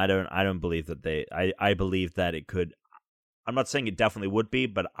 No, I don't believe that I believe that it could. I'm not saying it definitely would be,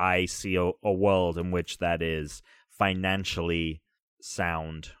 but I see a world in which that is financially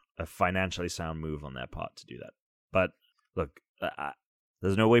sound, a financially sound move on their part to do that. But look,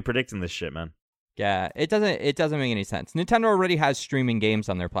 there's no way predicting this shit, man. Yeah, it doesn't make any sense. Nintendo already has streaming games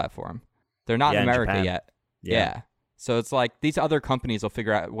on their platform. They're not in America yet. Yeah. So it's like these other companies will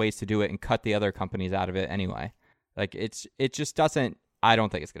figure out ways to do it and cut the other companies out of it anyway. Like it just doesn't. I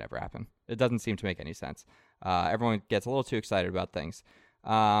don't think it's gonna ever happen. It doesn't seem to make any sense. Everyone gets a little too excited about things.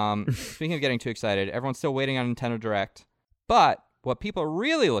 Speaking of getting too excited, everyone's still waiting on Nintendo Direct. But what people are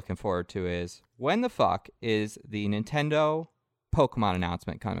really looking forward to is when the fuck is the Nintendo Pokemon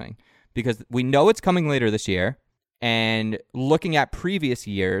announcement coming? Because we know it's coming later this year, and looking at previous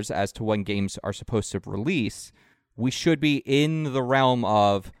years as to when games are supposed to release, we should be in the realm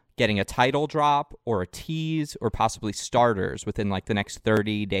of getting a title drop or a tease or possibly starters within like the next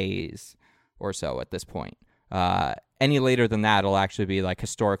 30 days or so at this point. Any later than that will actually be like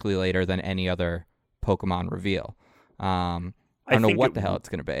historically later than any other Pokemon reveal. I don't know what the hell it's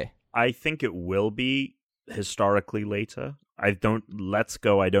going to be. I think it will be historically later. Let's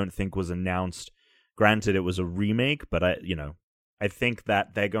Go, I don't think was announced. Granted, it was a remake, but I think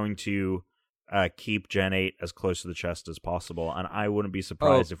that they're going to keep Gen 8 as close to the chest as possible, and I wouldn't be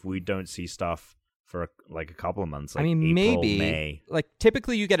surprised if we don't see stuff for a couple of months. Like April, maybe. May. Like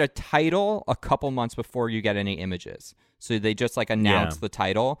typically you get a title a couple months before you get any images. So they just like announce the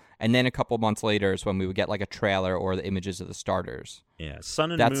title, and then a couple months later is when we would get like a trailer or the images of the starters. Yeah,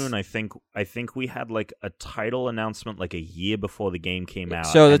 Sun and Moon. I think we had like a title announcement like a year before the game came out.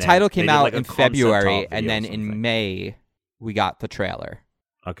 So the title came out in February, and then in May we got the trailer.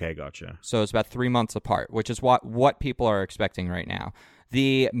 Okay, gotcha. So it's about 3 months apart, which is what people are expecting right now.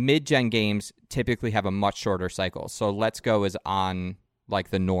 The mid-gen games typically have a much shorter cycle. So Let's Go is on like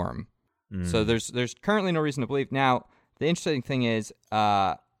the norm. So there's currently no reason to believe. Now, the interesting thing is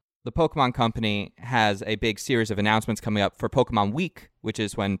the Pokemon Company has a big series of announcements coming up for Pokemon Week, which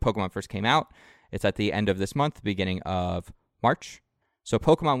is when Pokemon first came out. It's at the end of this month, beginning of March. So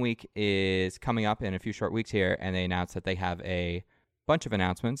Pokemon Week is coming up in a few short weeks here, and they announced that they have a bunch of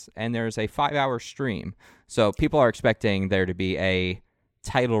announcements, and there's a 5-hour stream. So people are expecting there to be a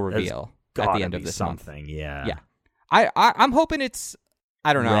title reveal at the end of this month. Yeah. I'm hoping it's,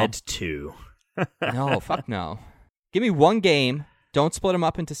 I don't know. Red 2. No, fuck no. Give me one game. Don't split them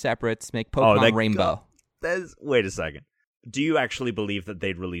up into separates. Make Pokemon Rainbow. Wait a second. Do you actually believe that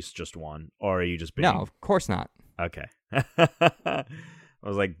they'd release just one, or are you just being... No, of course not. Okay. I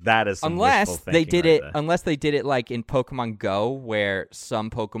was like, that is some wishful thinking unless they did it like in Pokemon Go, where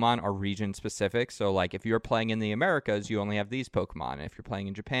some Pokemon are region specific. So like if you're playing in the Americas, you only have these Pokemon. And if you're playing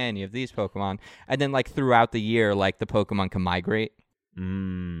in Japan, you have these Pokemon. And then like throughout the year, like the Pokemon can migrate. So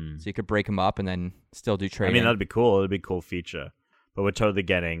you could break them up and then still do trading. I mean, that'd be cool. It'd be a cool feature. But we're totally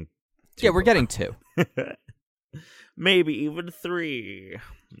getting 2. Yeah, we're getting 2. Maybe even 3.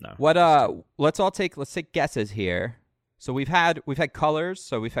 No. Let's take guesses here. So we've had colors.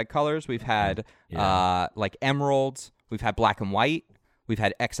 So we've had colors. We've had like emeralds. We've had black and white. We've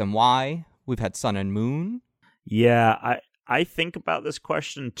had X and Y. We've had sun and moon. Yeah, I think about this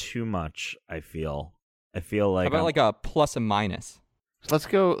question too much. I feel like how about like a plus and minus. Let's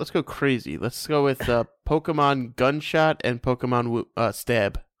go crazy. Let's go with Pokemon Gunshot and Pokemon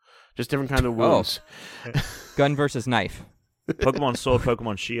Stab. just different kind of wounds. Gun versus knife. Pokemon Sword,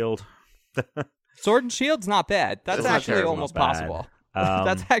 Pokemon Shield. Sword and Shield's not bad. That's actually almost possible.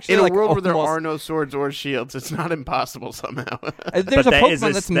 That's actually in a like world where there are no swords or shields, it's not impossible somehow. There's a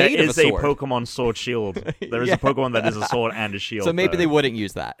Pokemon that's made of a sword. There is a Pokemon Sword Shield. There is a Pokemon that is a sword and a shield. So maybe they wouldn't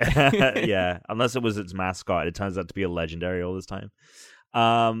use that. Yeah, unless it was its mascot. It turns out to be a legendary all this time.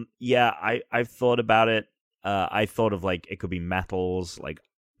 I've thought about it. I thought of like it could be metals, like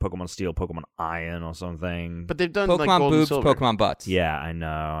Pokemon Steel, Pokemon Iron, or something. But they've done Pokemon like Gold boobs, and Silver. Pokemon butts. Yeah, I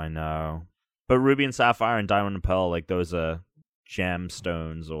know. But Ruby and Sapphire and Diamond and Pearl, like those are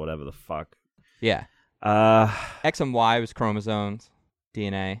gemstones or whatever the fuck. Yeah. X and Y was chromosomes,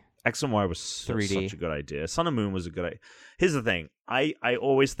 DNA. X and Y was 3D. Such a good idea. Sun and Moon was a good idea. Here's the thing. I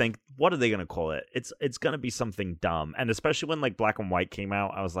always think, what are they going to call it? It's going to be something dumb. And especially when like Black and White came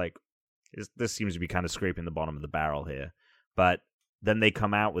out, I was like, this seems to be kind of scraping the bottom of the barrel here. But then they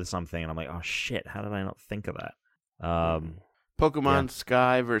come out with something, and I'm like, oh shit, how did I not think of that? Pokemon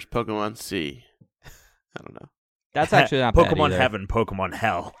Sky versus Pokemon Sea. I don't know. That's actually not Pokemon bad Heaven, Pokemon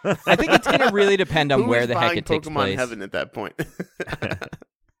Hell. I think it's going to really depend on where the heck it takes Pokemon place. Heaven at that point.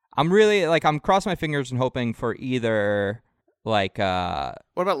 I'm crossing my fingers and hoping for either like what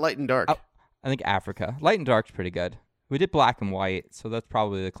about Light and Dark? I think Africa. Light and Dark's pretty good. We did Black and White, so that's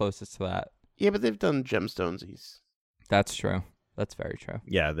probably the closest to that. Yeah, but they've done Gemstonesies. That's true. That's very true.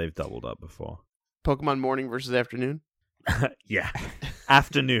 Yeah, they've doubled up before. Pokemon Morning versus Afternoon? Yeah.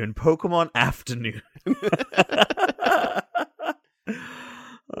 Afternoon. Pokemon Afternoon.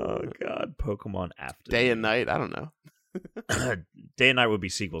 Oh, God. Pokemon Afternoon. Day and Night? I don't know. Day and Night would be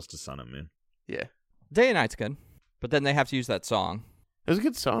sequels to Sun and Moon. Yeah. Day and Night's good, but then they have to use that song. It was a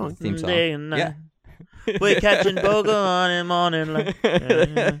good song. Theme song. Day and Night. Yeah. We're catching Pokemon in morning light.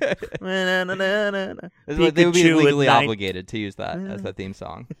 They would be legally obligated to use that as a theme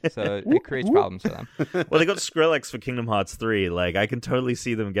song, so it creates problems for them. Well, they got Skrillex for Kingdom Hearts 3. Like, I can totally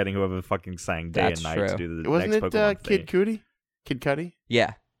see them getting whoever fucking sang Day and Night to do the Wasn't next it Pokemon Kid Cudi? Kid Cudi?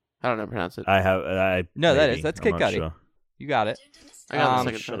 Yeah. I don't know how to pronounce it. No, maybe. that's I'm Kid not Cudi. sure. You got it. I got the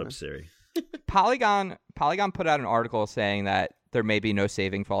second Shut time. up, Siri. Polygon put out an article saying that there may be no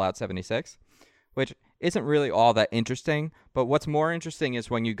saving Fallout 76, which isn't really all that interesting. But what's more interesting is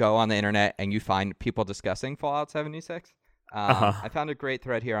when you go on the internet and you find people discussing Fallout 76. I found a great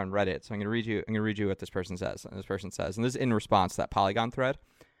thread here on Reddit, so I'm going to read you what this person says. And this person says, and this is in response to that Polygon thread.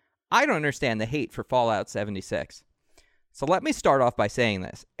 I don't understand the hate for Fallout 76. So let me start off by saying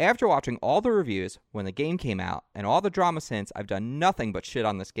this. After watching all the reviews when the game came out and all the drama since, I've done nothing but shit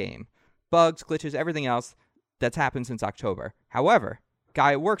on this game. Bugs, glitches, everything else that's happened since October. However,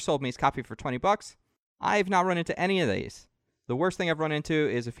 guy at work sold me his copy for $20. I've not run into any of these. The worst thing I've run into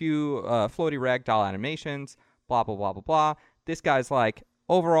is a few floaty ragdoll animations, blah, blah, blah, blah, blah. This guy's like,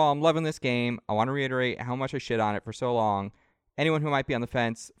 overall, I'm loving this game. I want to reiterate how much I shit on it for so long. Anyone who might be on the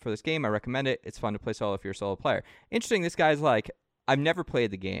fence for this game, I recommend it. It's fun to play solo if you're a solo player. Interesting, this guy's like, I've never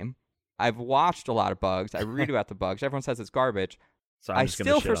played the game. I've watched a lot of bugs. I read about the bugs. Everyone says it's garbage. So I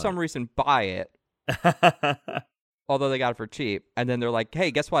still, for some reason, buy it. Although they got it for cheap. And then they're like,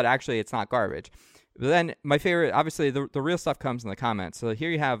 hey, guess what? Actually, it's not garbage. But then my favorite, obviously, the real stuff comes in the comments. So here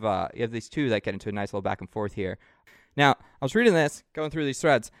you have these two that get into a nice little back and forth here. Now, I was reading this, going through these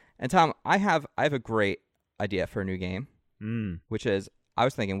threads, and Tom, I have a great idea for a new game. Which is, I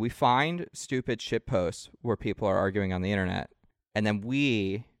was thinking, we find stupid shit posts where people are arguing on the internet, and then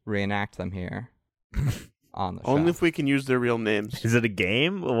we reenact them here on the show. Only if we can use their real names. Is it a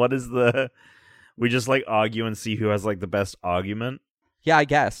game? What is we just like argue and see who has like the best argument? Yeah, I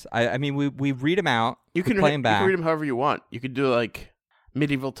guess. I mean, we read them out. You can play them back. You can read them however you want. You could do like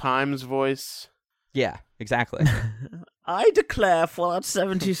medieval times voice. Yeah, exactly. I declare Fallout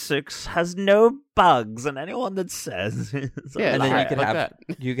 76 has no bugs, and anyone that says yeah, and then you could have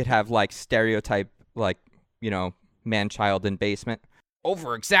you could have like stereotype, like, man child in basement.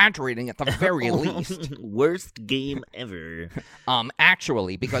 Over exaggerating at the very least. Worst game ever.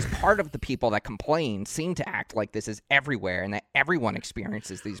 Actually, because part of the people that complain seem to act like this is everywhere and that everyone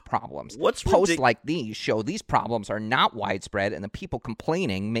experiences these problems. Posts like these show these problems are not widespread, and the people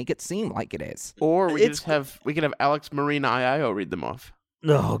complaining make it seem like it is. Or we could have Alex Marine IIO read them off.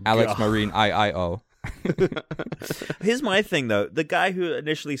 Oh, Alex God. Marine IIO. Here's my thing, though. The guy who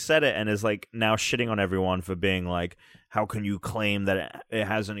initially said it and is like now shitting on everyone for being like, how can you claim that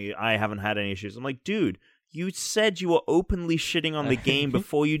I haven't had any issues? I'm like, dude, you said you were openly shitting on the game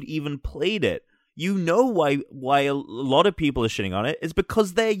before you'd even played it. You know why a lot of people are shitting on it is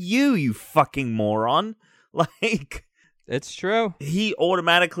because they're you fucking moron. Like, it's true. He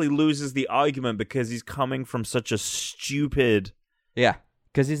automatically loses the argument because he's coming from such a stupid... Yeah.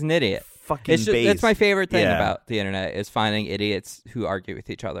 Because he's an idiot. Fucking that's my favorite thing about the internet is finding idiots who argue with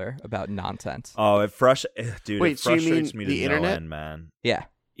each other about nonsense. Oh, it frustrates me the to internet? no end, man. Yeah.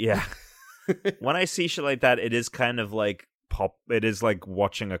 Yeah. When I see shit like that, it is kind of like it is like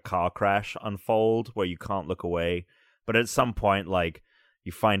watching a car crash unfold where you can't look away. But at some point, like,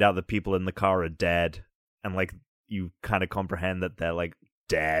 you find out the people in the car are dead, and like you kind of comprehend that they're like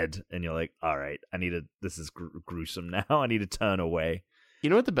dead, and you're like, all right, this is gruesome now. I need to turn away. You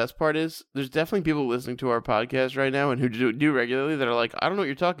know what the best part is? There's definitely people listening to our podcast right now and who do regularly that are like, I don't know what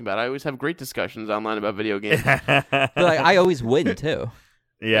you're talking about. I always have great discussions online about video games. But like, I always win too.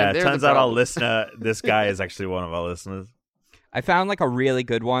 Yeah, it turns out our listener, this guy is actually one of our listeners. I found like a really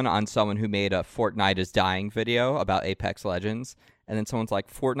good one on someone who made a Fortnite is dying video about Apex Legends. And then someone's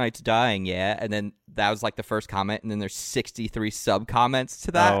like, Fortnite's dying, yeah. And then that was like the first comment. And then there's 63 sub-comments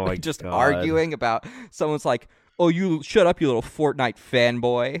to that. Oh, my just God. arguing about, someone's like, oh, you shut up, you little Fortnite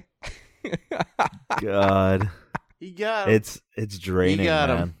fanboy. God. He got him. It's draining, He got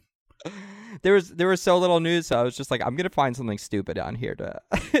man. him. There was so little news, so I was just like, I'm gonna find something stupid on here to.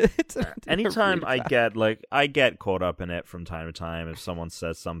 Anytime I get caught up in it from time to time. If someone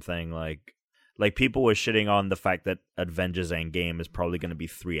says something like people were shitting on the fact that Avengers Endgame is probably going to be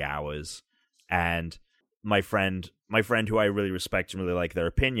 3 hours, and my friend who I really respect and really like their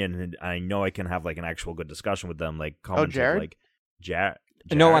opinion, and I know I can have like an actual good discussion with them. Like commented, Jared? like Jared.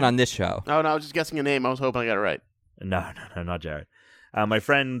 No one on this show. Oh, no, I was just guessing a name. I was hoping I got it right. No, not Jared. My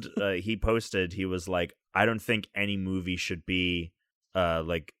friend, he posted, he was like, I don't think any movie should be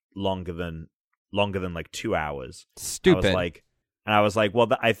like longer than like 2 hours. Stupid. I was like, well,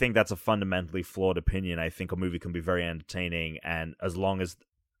 I think that's a fundamentally flawed opinion. I think a movie can be very entertaining, and as long as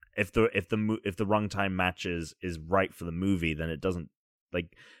if the runtime matches is right for the movie, then it doesn't,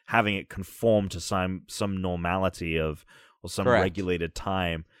 like, having it conform to some normality of or some Correct. regulated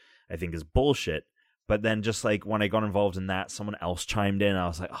time, I think is bullshit. But then just like when I got involved in that, someone else chimed in. I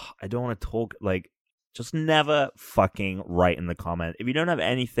was like, oh, I don't want to talk. Like, just never fucking write in the comment. If you don't have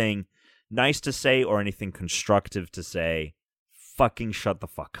anything nice to say or anything constructive to say, fucking shut the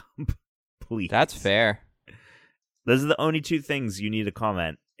fuck up, please. That's fair. Those are the only two things you need to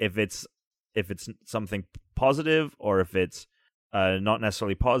comment. If it's something positive, or if it's not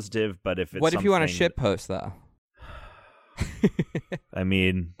necessarily positive, but if it's what if you want a something- shit post though? I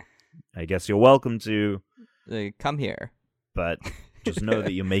mean, I guess you're welcome to. Come here. But just know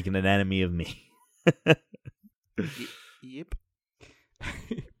that you're making an enemy of me. Yep.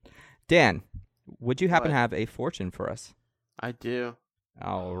 Dan, would you happen What? to have a fortune for us? I do.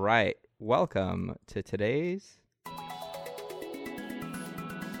 All right. Welcome to today's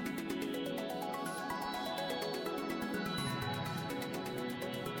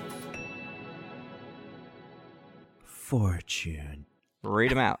Fortune.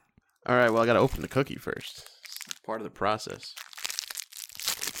 Read them out. All right, well, I got to open the cookie first. It's part of the process.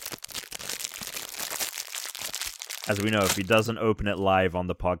 As we know, if he doesn't open it live on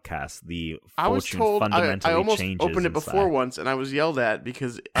the podcast, the I was fortune told fundamentally I almost changes opened it before inside. once, and I was yelled at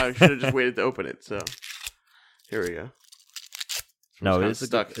because I should have just waited to open it. So here we go. No, it's it's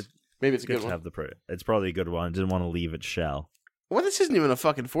stuck. Maybe it's a good good to one. have the it's probably a good one. I didn't want to leave it shell. Well, this isn't even a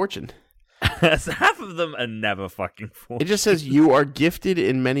fucking fortune. Half of them are never fucking fortune. It just says you are gifted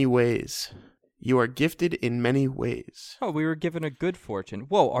in many ways. You are gifted in many ways. Oh, we were given a good fortune.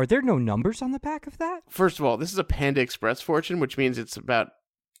 Whoa, are there no numbers on the back of that? First of all, this is a Panda Express fortune, which means it's about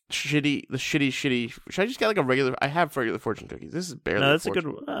shitty. Should I just get like a regular? I have regular fortune cookies. This is barely. No, that's a fortune.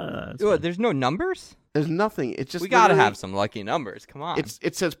 good one. That's Oh, fine. there's no numbers? There's nothing. It's just We gotta literally- have some lucky numbers. Come on.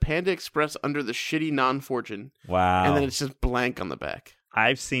 It says Panda Express under the shitty non-fortune, Wow. and then it's just blank on the back.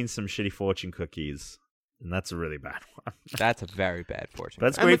 I've seen some shitty fortune cookies, and that's a really bad one. That's a very bad fortune.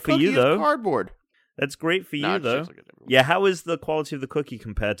 That's And great the for you, cookie is though. cardboard. That's great for you, No, it though. shapes like a different one. Yeah, how is the quality of the cookie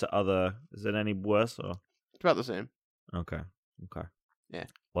compared to other? Is it any worse or? It's about the same. Okay. Yeah.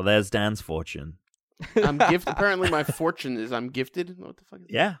 Well, there's Dan's fortune. I'm gifted. Apparently, my fortune is I'm gifted. What the fuck is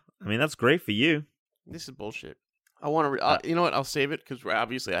that? Yeah, I mean that's great for you. This is bullshit. I want to. You know what? I'll save it because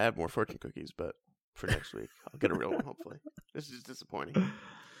obviously I have more fortune cookies, but for next week I'll get a real one. Hopefully, this is disappointing.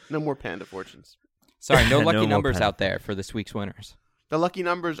 No more Panda fortunes. Sorry, no No lucky more numbers pen. out there for this week's winners. The lucky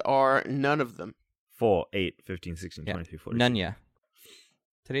numbers are none of them. 4, 8, 15, 16, Yeah, 23, 42. none ya.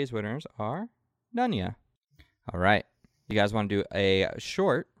 Today's winners are none ya. All right. You guys want to do a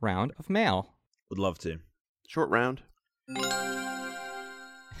short round of mail? Would love to. Short round.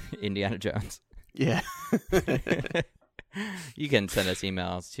 Indiana Jones. Yeah. You can send us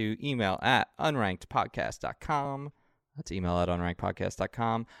emails to email@unrankedpodcast.com. That's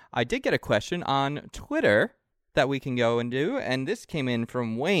email@unrankedpodcast.com. I did get a question on Twitter that we can go and do, and this came in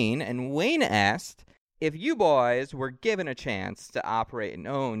from Wayne, and Wayne asked, if you boys were given a chance to operate and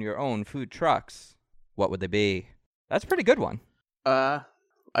own your own food trucks, what would they be? That's a pretty good one.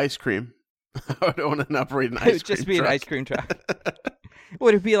 Ice cream. I would own and operate an ice cream truck. It would just be an ice cream truck.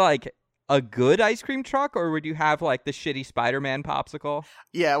 Would it be like a good ice cream truck, or would you have like the shitty Spider-Man popsicle?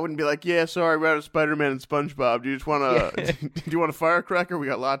 Yeah, I wouldn't be like, yeah, sorry, we're out of Spider-Man and SpongeBob. Do you just want to? Do you want a firecracker? We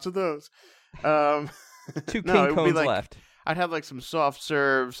got lots of those. 2 king cones like, left. I'd have like some soft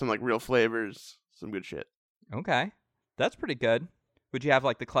serve, some like real flavors, some good shit. Okay, that's pretty good. Would you have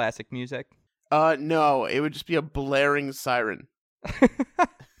like the classic music? No, it would just be a blaring siren.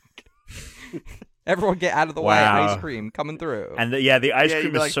 Everyone get out of the way. Ice cream coming through. And the ice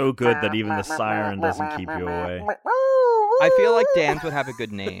cream is so good that even the siren doesn't keep you away. I feel like Dan's would have a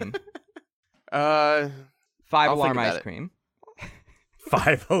good name. 5-alarm ice cream.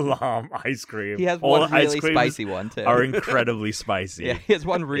 5-alarm ice cream. He has one really spicy one too. Are incredibly spicy. Yeah, he has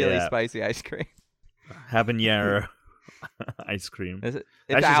one really spicy ice cream. Habanero ice cream. If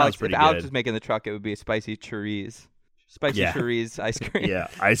Alex is making the truck, it would be a spicy chorizo. Spicy chorizo ice cream. Yeah,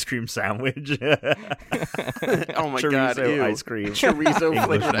 ice cream sandwich. Oh my God, ew. Ice cream. Chorizo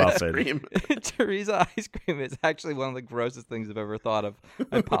flavored ice cream. Chorizo ice cream is actually one of the grossest things I've ever thought of.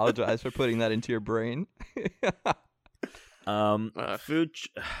 I apologize for putting that into your brain. Food.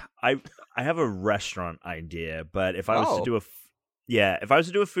 I have a restaurant idea, but if I was to do if I was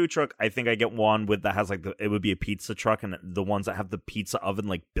to do a food truck, I think I get one that has like it would be a pizza truck, and the ones that have the pizza oven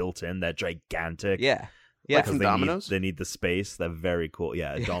like built in, they're gigantic. Yeah. Yeah, like from Domino's? They need the space. They're very cool.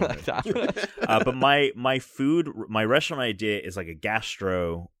 Yeah, Domino's. But my restaurant idea is like a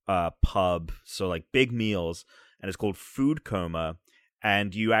gastro pub, so like big meals, and it's called Food Coma,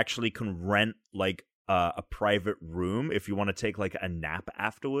 and you actually can rent like a private room if you want to take like a nap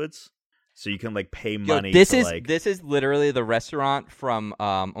afterwards. So you can like pay money. This is literally the restaurant from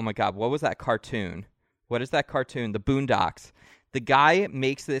oh my God, what was that cartoon? What is that cartoon? The Boondocks. The guy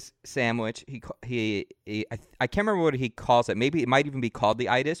makes this sandwich. I can't remember what he calls it. Maybe it might even be called the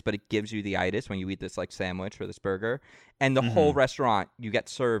itis, but it gives you the itis when you eat this like sandwich or this burger. And the whole restaurant, you get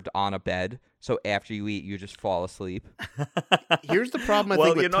served on a bed. So after you eat, you just fall asleep. Here's the problem I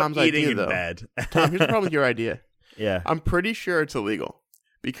think with Tom's idea, though. Bed. Tom, here's the problem with your idea. Yeah, I'm pretty sure it's illegal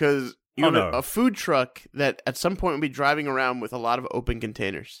because you have a food truck that at some point will be driving around with a lot of open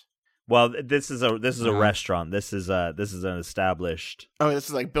containers. Well, this is a restaurant. This is an established. Oh, this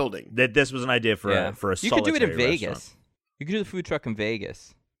is like building. This was an idea for a You could do it in Vegas. Restaurant. You could do the food truck in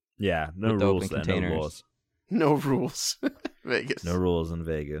Vegas. Yeah, no rules there. No laws. No rules. Vegas. No rules in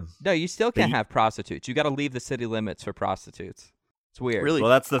Vegas. No, you still can't have prostitutes. You got to leave the city limits for prostitutes. It's weird. Really? Well,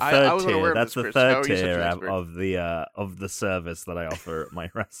 that's the third tier. That's the third tier of the service that I offer at my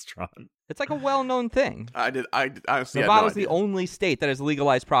restaurant. It's like a well-known thing. I honestly Nevada's the only state that has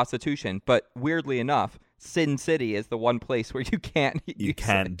legalized prostitution, but weirdly enough, Sin City is the one place where you can't. You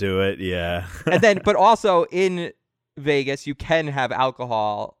can't do it. Yeah. But also in Vegas, you can have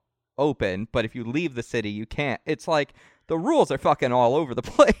alcohol open, but if you leave the city, you can't. It's like the rules are fucking all over the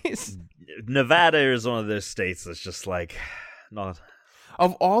place. Nevada is one of those states that's just like. Not.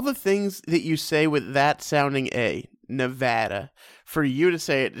 Of all the things that you say with that sounding Nevada, for you to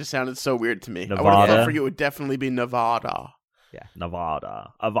say it just sounded so weird to me. Nevada? I would have thought for you it would definitely be Nevada. Yeah.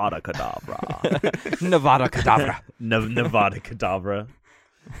 Nevada. Avada Kedavra. Nevada Kedavra. Nevada Kedavra.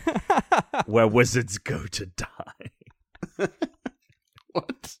 Where wizards go to die.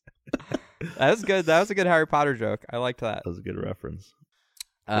 What? That was good. That was a good Harry Potter joke. I liked that. That was a good reference.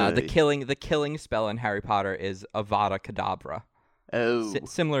 The killing spell in Harry Potter is Avada Kedavra. Oh.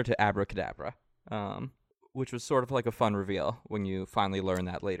 Similar to abracadabra, which was sort of like a fun reveal when you finally learn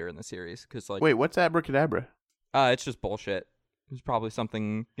that later in the series. Wait, what's abracadabra? It's just bullshit. It's probably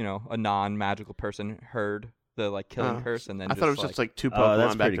something, a non-magical person heard the like killing curse, and then I thought it was just like two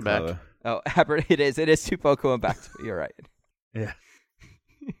Pokemon back to back. Oh, it is two Pokemon back to back. You're right. Yeah.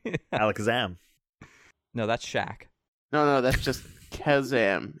 Alakazam. No, that's Shaq. No, that's just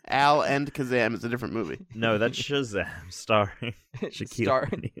Kazam. Al and Kazam is a different movie. No, that's Shazam, starring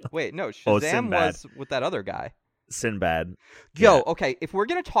Shaquille O'Neal. Wait, no, Shazam was with that other guy. Sinbad. Yo, okay, if we're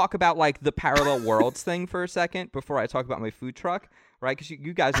going to talk about, like, the parallel worlds thing for a second before I talk about my food truck, right? Because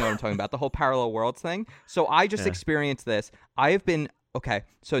you guys know what I'm talking about, the whole parallel worlds thing. So I just experienced this. I have been,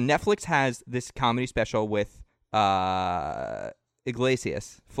 so Netflix has this comedy special with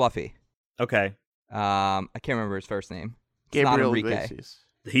Iglesias, Fluffy. Okay. I can't remember his first name. Gabriel Iglesias.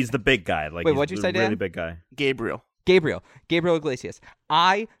 He's the big guy. Like, wait, what'd you say, Dan? Really big guy. Gabriel Iglesias.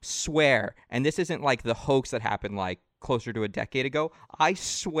 I swear, and this isn't like the hoax that happened like closer to a decade ago. I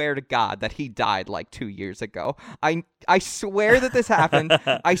swear to God that he died like 2 years ago. I swear that this happened.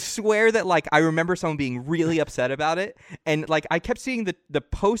 I swear that like I remember someone being really upset about it, and like I kept seeing the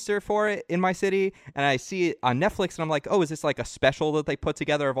poster for it in my city, and I see it on Netflix, and I'm like, oh, is this like a special that they put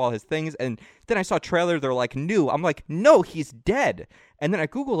together of all his things? And then I saw a trailer. They're like new. I'm like, no, he's dead. And then I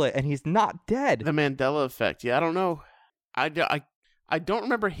Google it, and he's not dead. The Mandela effect. Yeah, I don't know. I don't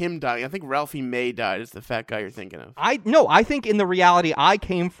remember him dying. I think Ralphie May died. Is the fat guy you're thinking of? I think in the reality I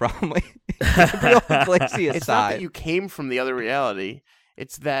came from, like, it's not that you came from the other reality.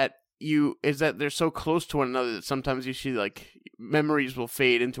 It's that they're so close to one another that sometimes you see like memories will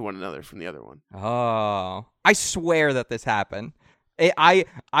fade into one another from the other one. Oh, I swear that this happened. I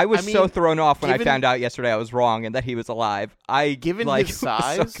was so thrown off when I found out yesterday I was wrong and that he was alive. Given his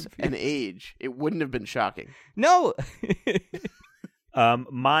size and age, it wouldn't have been shocking. No.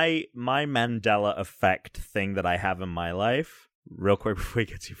 My Mandela effect thing that I have in my life, real quick before we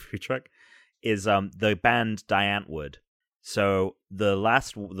get to your food truck, is the band Diantwood. So the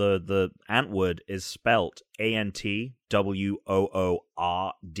Antwood is spelt Antwoord,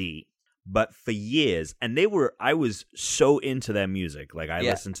 but for years, and I was so into their music. Like I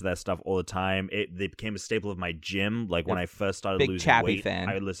listened to their stuff all the time. They became a staple of my gym. Like when I first started losing weight, fan.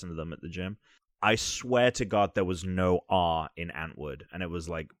 I listened to them at the gym. I swear to God, there was no R in Antwood, and it was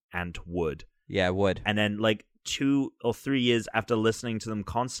like Antwood. Yeah, wood. And then like 2 or 3 years after listening to them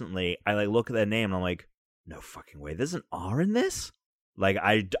constantly, I like look at their name and I'm like, no fucking way, there's an R in this? Like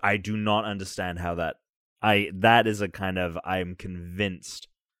I do not understand how that is a kind of, I'm convinced,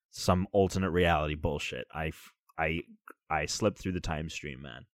 some alternate reality bullshit. I slipped through the time stream,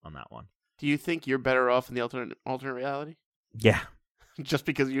 man, on that one. Do you think you're better off in the alternate reality? Yeah. Just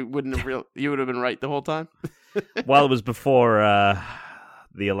because you would have been right the whole time? Well, it was before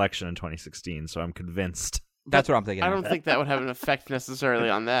the election in 2016, so I'm convinced. That's what I'm thinking. I don't think that would have an effect necessarily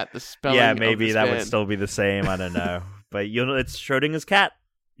on that. The spelling. Yeah, maybe that band would still be the same. I don't know, but it's Schrodinger's cat.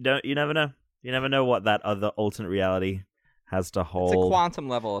 You never know. You never know what that other alternate reality has to hold. It's a quantum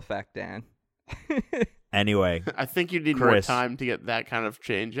level effect, Dan. Anyway, I think you need more time to get that kind of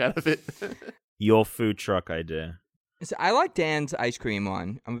change out of it. Your food truck idea. So I like Dan's ice cream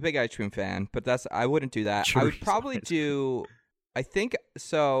one. I'm a big ice cream fan, but I wouldn't do that. I would probably do. I think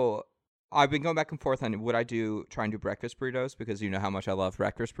so. I've been going back and forth on would I try and do breakfast burritos, because you know how much I love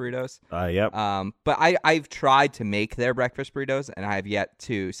breakfast burritos. Yep. But I've tried to make their breakfast burritos and I have yet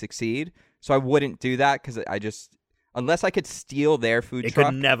to succeed. So I wouldn't do that because unless I could steal their food truck. It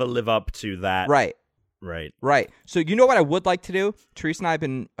could never live up to that. Right. So you know what I would like to do? Therese and I have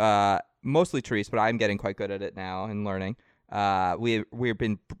been mostly Therese, but I'm getting quite good at it now and learning. We've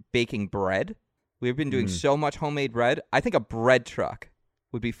been baking bread. We've been doing so much homemade bread. I think a bread truck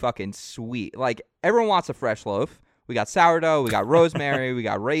would be fucking sweet. Like, everyone wants a fresh loaf. We got sourdough, we got rosemary, we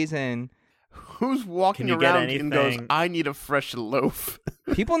got raisin. Who's walking around and goes, I need a fresh loaf?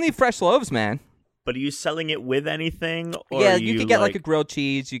 People need fresh loaves, man. But are you selling it with anything? Or yeah, you could get like a grilled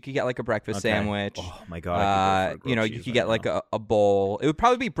cheese. You could get like a breakfast sandwich. Oh my God! You could get like a bowl. It would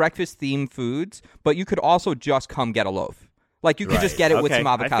probably be breakfast themed foods, but you could also just come get a loaf. Like you could just get it with some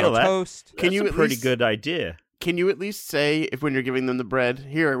avocado toast. That's a pretty good idea. Can you at least say, if when you're giving them the bread,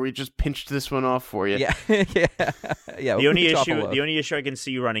 here, we just pinched this one off for you? Yeah. Yeah. The only issue I can see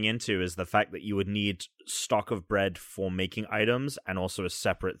you running into is the fact that you would need stock of bread for making items and also a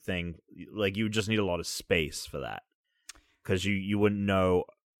separate thing. Like, you would just need a lot of space for that. Because you wouldn't know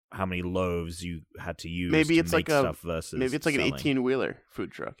how many loaves you had to use to make stuff versus maybe it's like selling. An 18-wheeler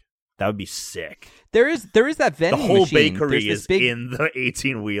food truck. That would be sick. There is that vending machine. The whole bakery is in the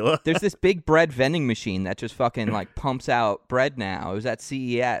 18-wheeler. There's this big bread vending machine that just fucking like pumps out bread now. It was at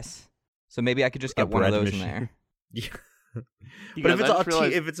CES. So maybe I could just get one of those in there. Yeah. But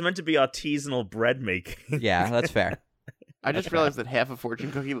if it's meant to be artisanal bread making. Yeah, that's fair. I just realized that half a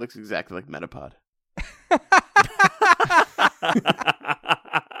fortune cookie looks exactly like Metapod.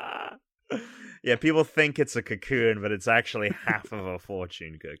 Yeah, people think it's a cocoon, but it's actually half of a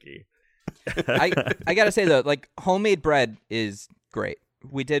fortune cookie. I gotta say though, like homemade bread is great.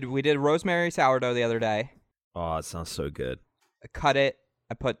 We did rosemary sourdough the other day. Oh, it sounds so good. I cut it.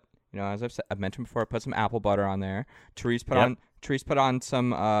 I put, as I've mentioned before, I put some apple butter on there. Therese put on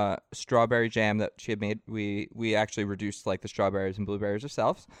some strawberry jam that she had made. We actually reduced like the strawberries and blueberries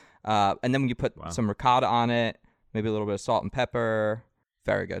ourselves. And then when you put some ricotta on it, maybe a little bit of salt and pepper,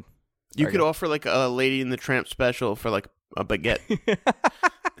 very good. You could offer like a Lady in the Tramp special for like a baguette.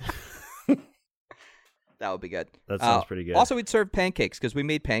 That would be good. That sounds pretty good. Also, we'd serve pancakes because we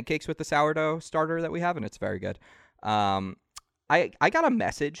made pancakes with the sourdough starter that we have, and it's very good. I got a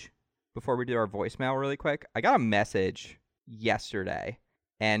message before we do our voicemail really quick. I got a message yesterday,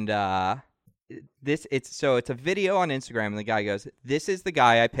 and it's a video on Instagram, and the guy goes, "This is the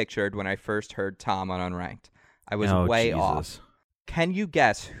guy I pictured when I first heard Tom on Unranked. I was way off. Can you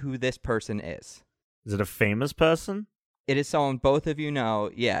guess who this person is?" Is it a famous person? It is someone both of you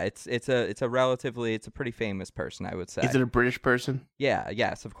know. Yeah, it's a pretty famous person, I would say. Is it a British person? Yeah,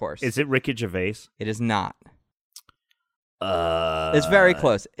 yes, of course. Is it Ricky Gervais? It is not. It's very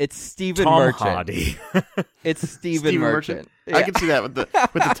close. It's Stephen Merchant. Hardy. It's Stephen Merchant. Yeah. I can see that with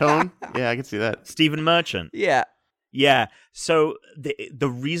the tone. Yeah, I can see that. Stephen Merchant. Yeah. Yeah. So the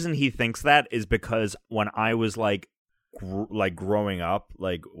reason he thinks that is because when I was like growing up,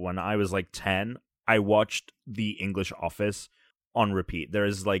 like when I was like 10, I watched The English Office on repeat.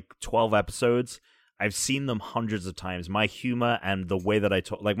 There's like 12 episodes. I've seen them hundreds of times. My humor and the way that I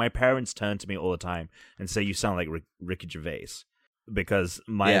talk, like my parents turn to me all the time and say, "You sound like Ricky Gervais," because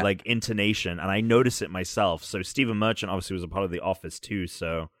my like intonation, and I notice it myself. So Stephen Merchant obviously was a part of The Office too.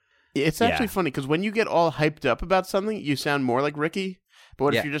 So it's actually funny because when you get all hyped up about something, you sound more like Ricky.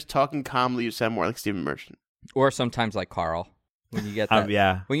 But if you're just talking calmly, you sound more like Stephen Merchant. Or sometimes like Carl. When you get that,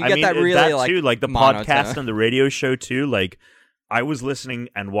 when you I get mean, that really that like too, like the monotone. podcast and the radio show too, like. I was listening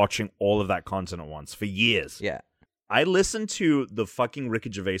and watching all of that content at once for years. Yeah. I listened to the fucking Ricky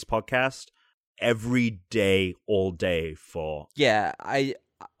Gervais podcast every day, all day for a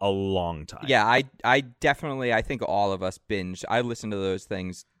long time. Yeah, I definitely, I think all of us binged. I listened to those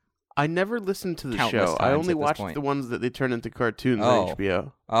things. I never listened to the show. I only watched the ones that they turn into cartoons on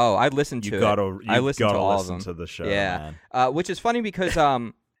HBO. Oh, I listened to I listened to all listen of them. To the show, yeah. Which is funny because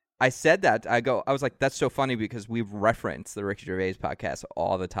I said that. I was like, that's so funny because we reference the Ricky Gervais podcast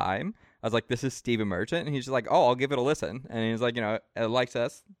all the time. I was like, this is Stephen Merchant. And he's just like, oh, I'll give it a listen. And he's like, it likes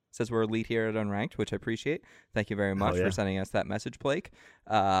us. Says we're elite here at Unranked, which I appreciate. Thank you very much for sending us that message, Blake.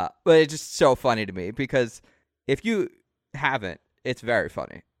 But it's just so funny to me because if you haven't, it's very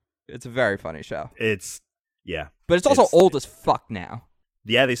funny. It's a very funny show. But it's also old as fuck now.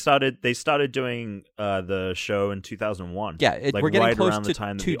 Yeah, they started doing the show in 2001. Yeah, we're getting close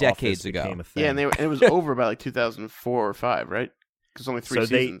to 2 decades ago. Yeah, and it was over by like 2004 or 5, right? Because only 3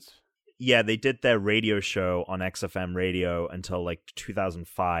 seasons. They did their radio show on XFM radio until like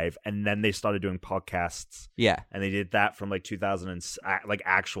 2005, and then they started doing podcasts. Yeah, and they did that from like 2000 like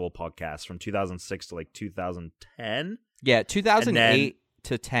actual podcasts from 2006 to like 2010. Yeah, 2008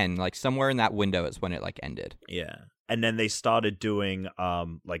 to 10, like somewhere in that window is when it like ended. Yeah. And then they started doing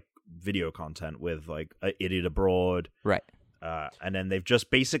like video content with like Idiot Abroad. Right. And then they've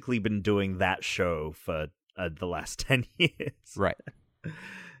just basically been doing that show for the last 10 years. Right.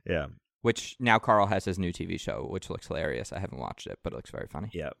 Yeah. Which now Carl has his new TV show, which looks hilarious. I haven't watched it, but it looks very funny.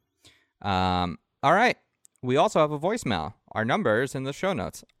 Yeah. All right. We also have a voicemail. Our number is in the show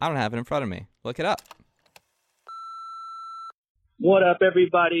notes. I don't have it in front of me. Look it up. What up,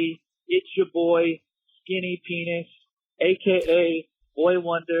 everybody? It's your boy, Skinny Penis, a.k.a. Boy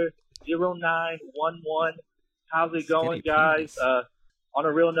Wonder 0911. How's it going, guys? On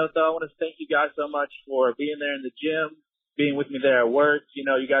a real note, though, I want to thank you guys so much for being there in the gym, being with me there at work. You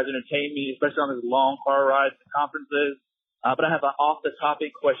know, you guys entertain me, especially on these long car rides to conferences. But I have an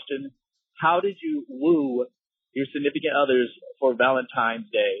off-the-topic question. How did you woo your significant others for Valentine's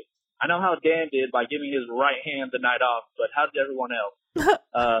Day? I know how Dan did by giving his right hand the night off, but how did everyone else?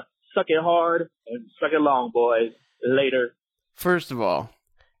 Suck it hard and suck it long, boys. Later. First of all,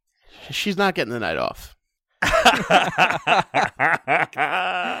 she's not getting the night off.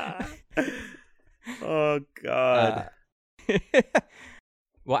 Oh, God.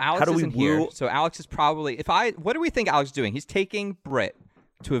 Well, Alex isn't here, so Alex is probably... What do we think Alex is doing? He's taking Britt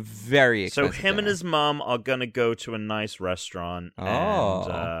to a very expensive So him dinner. and his mom are going to go to a nice restaurant. Oh.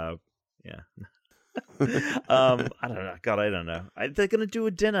 And, yeah. I don't know. God, I don't know. They're going to do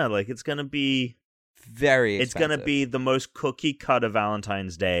a dinner. Like, it's going to be... very expensive. It's going to be the most cookie-cutter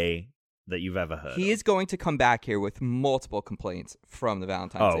Valentine's Day that you've ever heard. He is going to come back here with multiple complaints from the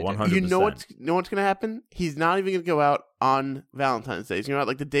Valentine's Day. 100%. You know what's going to happen? He's not even going to go out on Valentine's Day. He's going to go out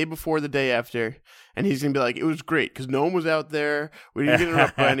like the day before, the day after, and he's going to be like, it was great because no one was out there, we didn't get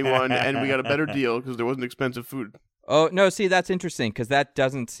interrupted by anyone, and we got a better deal because there wasn't expensive food. Oh, no, see, that's interesting because that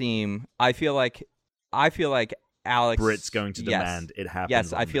doesn't seem... I feel like Alex... Britt's going to demand it happens.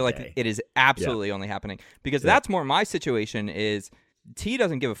 Yes, I feel like it is absolutely only happening because that's more my situation is... T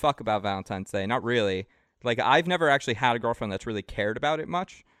doesn't give a fuck about Valentine's Day. Not really. Like, I've never actually had a girlfriend that's really cared about it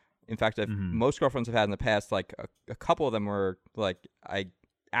much. In fact, most girlfriends I've had in the past, like, a couple of them were, like, I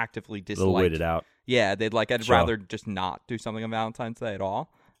actively disliked. A little weighted out. Yeah, they'd like, I'd rather just not do something on Valentine's Day at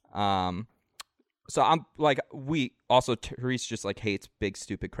all. So I'm, like, Therese just, like, hates big,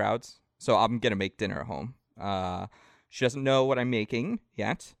 stupid crowds. so I'm gonna make dinner at home. She doesn't know what I'm making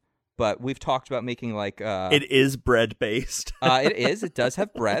yet, but we've talked about making like it is bread based. It is. It does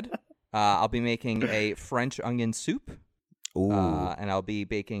have bread. I'll be making a French onion soup. Ooh. And I'll be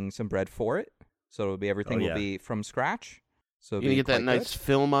baking some bread for it. So it'll be everything will be from scratch. So you get that nice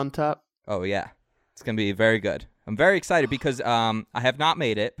film on top. Oh yeah, it's gonna be very good. I'm very excited because I have not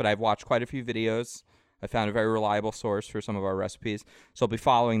made it, but I've watched quite a few videos. I found a very reliable source for some of our recipes, so I'll be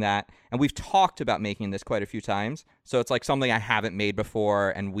following that. And we've talked about making this quite a few times, so it's like something I haven't made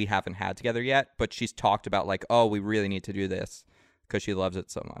before and we haven't had together yet. But she's talked about like, oh, we really need to do this because she loves it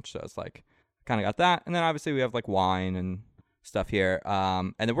so much. So it's like, kind of got that, and then obviously we have like wine and stuff here.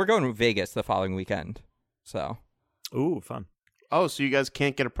 And then we're going to Vegas the following weekend. So, ooh, fun. Oh, so you guys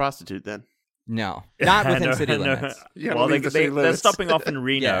can't get a prostitute then? No, not within city limits. Well, they're stopping off in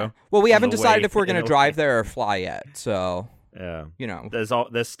Reno. Yeah. Well, we haven't decided if we're going to drive there or fly yet. So, yeah,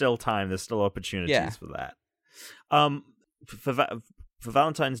 there's still time. There's still opportunities for that. For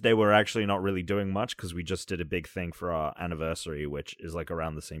Valentine's Day, we're actually not really doing much because we just did a big thing for our anniversary, which is like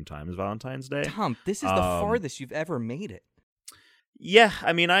around the same time as Valentine's Day. Tom, this is the farthest you've ever made it. Yeah,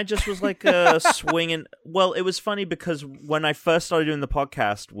 I mean, I just was like swinging. Well, it was funny because when I first started doing the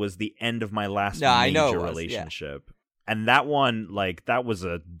podcast was the end of my last major relationship. Yeah. And that one, like, that was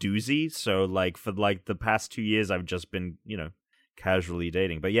a doozy. So, like, for like the past 2 years, I've just been, casually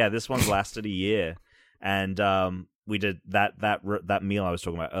dating. But yeah, this one's lasted a year. And we did that meal I was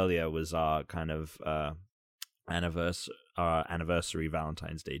talking about earlier was our kind of anniversary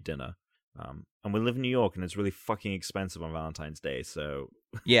Valentine's Day dinner. And we live in New York, and it's really fucking expensive on Valentine's Day, so...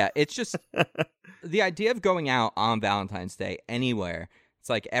 Yeah, it's just... the idea of going out on Valentine's Day anywhere, it's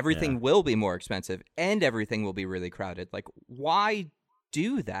like everything will be more expensive, and everything will be really crowded. Like, why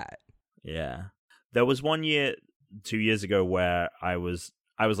do that? Yeah. There was 1 year, 2 years ago, where I was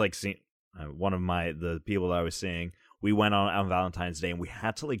like, seeing one of the people that I was seeing, we went on Valentine's Day, and we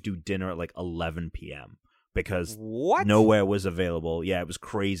had to, like, do dinner at, like, 11 p.m., because nowhere was available. Yeah, it was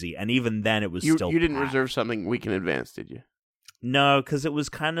crazy. And even then, it was still You didn't packed. reserve something a week in advance, did you? No, because it was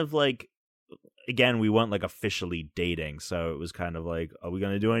kind of like, again, we weren't like officially dating. So it was kind of like, are we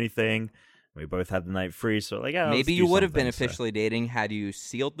going to do anything? We both had the night free. So like, maybe you would have been officially dating had you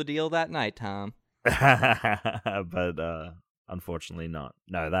sealed the deal that night, Tom. But unfortunately not.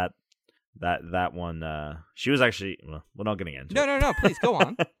 No, that one, she was actually, well, we're not getting into it. No, please go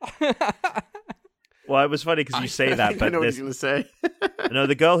on. Well, it was funny because you say that, but I know what you're gonna say. No,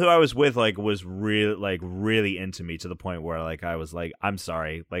 the girl who I was with was really into me to the point where like I was like, I'm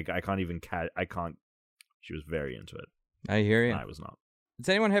sorry, like I can't. She was very into it. I hear you. I was not. Does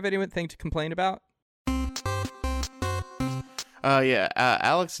anyone have anything to complain about?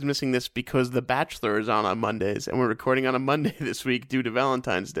 Alex is missing this because The Bachelor is on Mondays, and we're recording on a Monday this week due to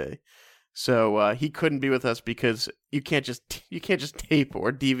Valentine's Day. So he couldn't be with us because you can't just tape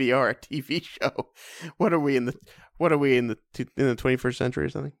or DVR a TV show. What are we in the 21st century or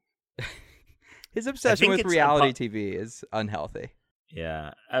something? His obsession with reality TV is unhealthy.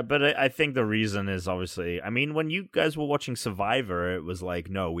 Yeah, but I think the reason is obviously, I mean, when you guys were watching Survivor, it was like,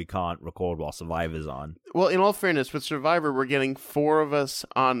 no, we can't record while Survivor's on. Well, in all fairness, with Survivor, we're getting 4 of us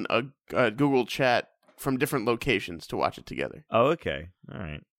on a Google chat from different locations to watch it together. Oh, okay. All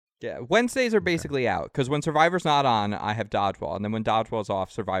right. Yeah, Wednesdays are basically out, because when Survivor's not on, I have Dodgeball, and then when Dodgeball's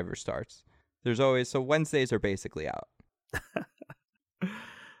off, Survivor starts. So Wednesdays are basically out.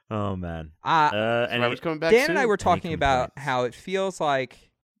 Oh, man. Survivor's coming back Dan soon? And I were talking about how it feels like...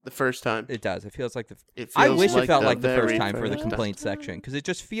 The first time. It does. It feels like I wish it felt like the first time for the complaint section, because it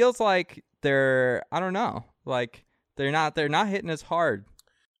just feels like they're, I don't know, like they're not hitting as hard.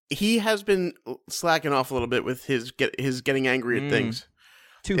 He has been slacking off a little bit with his getting angry at things.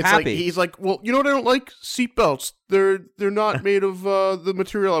 It's happy. Like, he's like, well, you know what I don't like? Seatbelts. They're not made of the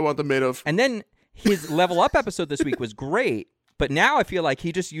material I want them made of. And then his Level Up episode this week was great, but now I feel like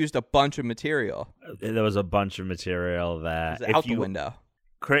he just used a bunch of material. There was a bunch of material that... out the window.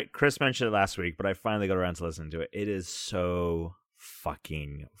 Chris mentioned it last week, but I finally got around to listening to it. It is so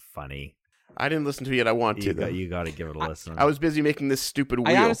fucking funny. I didn't listen to it yet. I want to, though. You got to give it a listen. I was busy making this stupid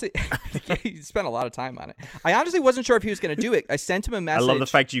wheel. I honestly... you spent a lot of time on it. I honestly wasn't sure if he was going to do it. I sent him a message. I love the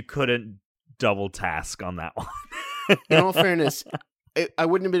fact you couldn't double task on that one. In all fairness, I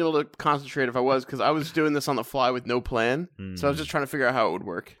wouldn't have been able to concentrate if I was, because I was doing this on the fly with no plan. So I was just trying to figure out how it would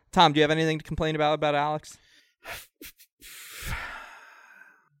work. Tom, do you have anything to complain about Alex?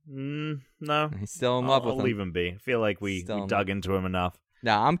 No. He's still in love with him. I'll leave him be. I feel like we dug into him enough.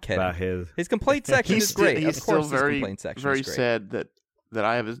 No, I'm kidding. About his complaint section is great. He's of course, still very, his complaint section very is great. sad that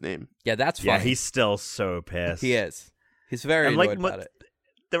I have his name. Yeah, that's funny. Yeah, he's still so pissed. He is. He's very annoyed about it.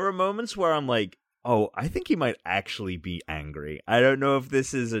 there are moments where I'm like, oh, I think he might actually be angry. I don't know if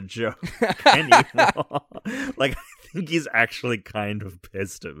this is a joke anymore. Like, I think he's actually kind of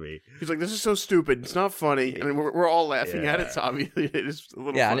pissed at me. He's like, this is so stupid. It's not funny. And we're all laughing at it, so obviously it is a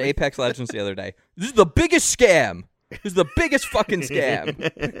little funny. On Apex Legends the other day. This is the biggest scam. This is the biggest fucking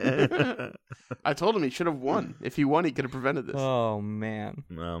scam. I told him he should have won. If he won, he could have prevented this. Oh, man.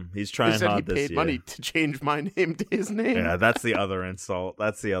 No, he's trying hard this year. He paid money to change my name to his name. Yeah, that's the other insult.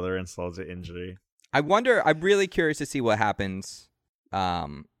 That's the other insult to injury. I'm really curious to see what happens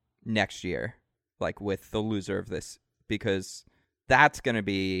next year, like with the loser of this, because that's going to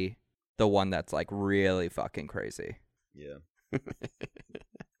be the one that's like really fucking crazy. Yeah.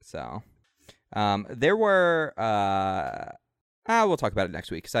 So, there were, we'll talk about it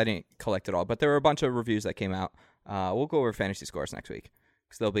next week because I didn't collect it all, but there were a bunch of reviews that came out. We'll go over fantasy scores next week.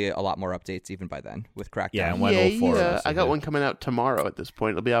 Because there'll be a lot more updates even by then with Crackdown. Yeah, and when all four of us I got one coming out tomorrow at this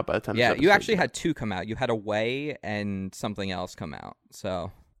point. It'll be out by the time. Yeah, you actually had two come out. You had Away and something else come out.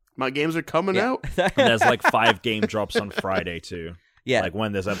 So my games are coming out. And there's like 5 game drops on Friday too. Yeah, like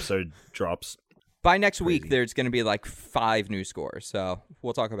when this episode drops. By next week, there's going to be like 5 new scores. So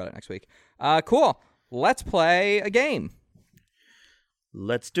we'll talk about it next week. Cool. Let's play a game.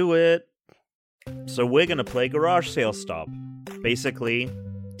 Let's do it. So we're going to play Garage Sale Stop. Basically,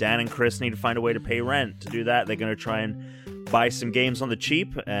 Dan and Chris need to find a way to pay rent. To do that, they're going to try and buy some games on the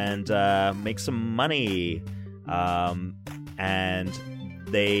cheap and make some money. And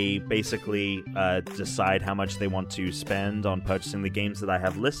they basically decide how much they want to spend on purchasing the games that I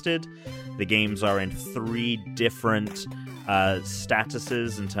have listed. The games are in 3 different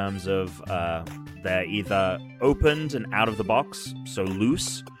statuses in terms of they're either opened and out of the box, so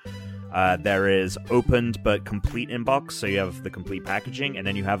loose. There is opened but complete in box, so you have the complete packaging, and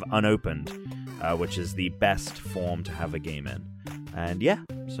then you have unopened, which is the best form to have a game in. And yeah,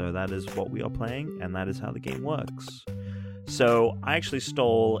 so that is what we are playing, and that is how the game works. So I actually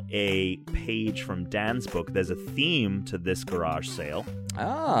stole a page from Dan's book. There's a theme to this garage sale.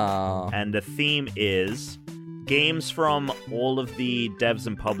 Oh. And the theme is games from all of the devs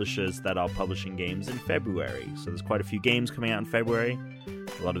and publishers that are publishing games in February. So there's quite a few games coming out in February.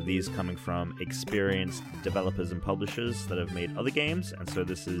 A lot of these coming from experienced developers and publishers that have made other games. And so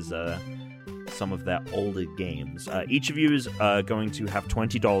this is some of their older games. Each of you is going to have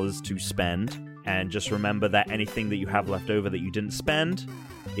 $20 to spend. And just remember that anything that you have left over that you didn't spend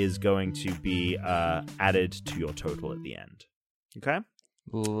is going to be added to your total at the end. Okay?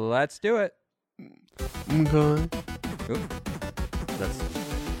 Let's do it. Okay. Cool.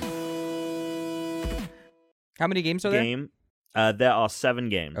 How many games are there? There are 7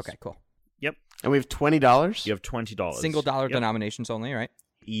 games. Okay, cool. Yep. And we have $20? You have $20. Single dollar denominations only, right?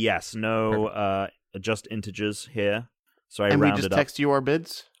 Yes. No, just integers here. So I rounded up. And we just text you our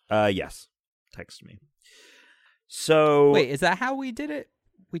bids? Yes. Text me. So wait, is that how we did it?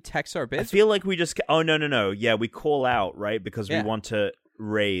 We text our bids? I feel like we just... Oh, no. Yeah, we call out, right? Because we want to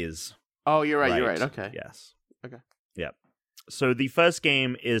raise. Oh, you're right. You're right. Okay. Yes. Okay. Yep. So the first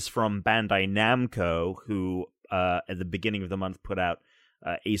game is from Bandai Namco, who at the beginning of the month put out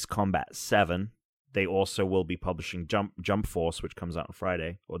Ace Combat 7. They also will be publishing Jump Force, which comes out on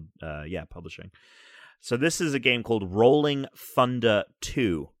Friday. Or publishing. So this is a game called Rolling Thunder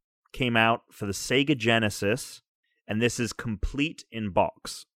 2. Came out for the Sega Genesis, and this is complete in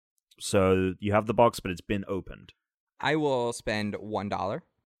box. So you have the box, but it's been opened. I will spend $1.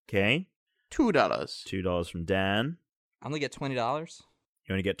 Okay. $2. $2 from Dan. I only get $20.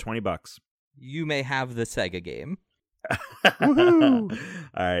 You only get $20. You may have the Sega game. Woohoo!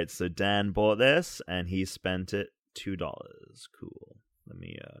 All right, so Dan bought this, and he spent it $2. Cool. Let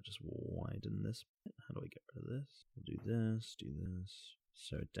me just widen this. How do I get rid of this? We'll do this, do this.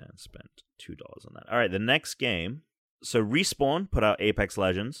 So Dan spent $2 on that. All right, the next game. So Respawn put out Apex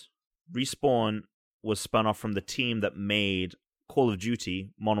Legends. Respawn was spun off from the team that made Call of Duty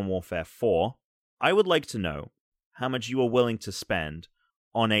Modern Warfare 4. I would like to know how much you are willing to spend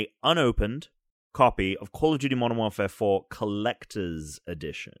on a unopened copy of Call of Duty Modern Warfare 4 Collector's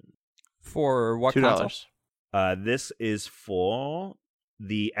Edition. For what $2. console? This is for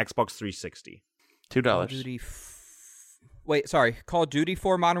the Xbox 360. $2. Call of Duty Wait, sorry. Call of Duty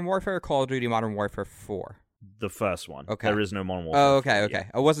 4 Modern Warfare or Call of Duty Modern Warfare 4? The first one. Okay. There is no Modern Warfare. Oh, okay.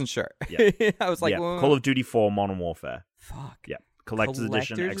 I wasn't sure. Yeah. I was like, well, Call of Duty 4 Modern Warfare. Fuck. Yeah. Collector's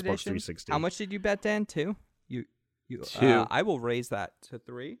Edition, Xbox 360. How much did you bet, Dan? 2? You 2. I will raise that to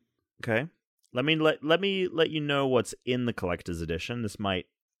 3. Okay. Let me let you know what's in the Collector's Edition. This might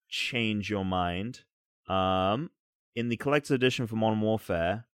change your mind. In the Collector's Edition for Modern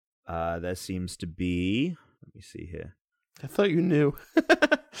Warfare, there seems to be... Let me see here. I thought you knew.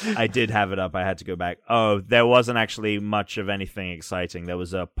 I did have it up. I had to go back. Oh, there wasn't actually much of anything exciting. There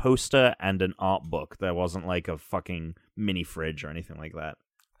was a poster and an art book. There wasn't like a fucking mini fridge or anything like that.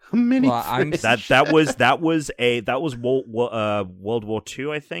 Fridge. That was World War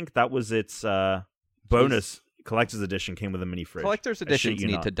II, I think. That was its bonus collector's edition. Came with a mini fridge. Collector's editions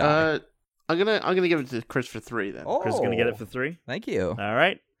need to die. I'm gonna give it to Chris for 3 then. Oh, Chris is gonna get it for 3. Thank you. All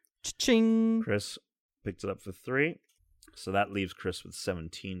right. Ching. Chris picked it up for 3. So that leaves Chris with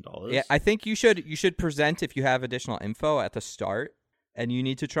 $17. Yeah, I think you should present if you have additional info at the start, and you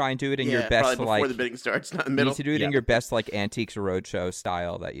need to try and do it in your best before the bidding starts, not in the middle. You need to do it in your best Antiques Roadshow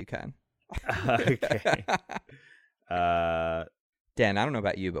style that you can. Okay. Dan, I don't know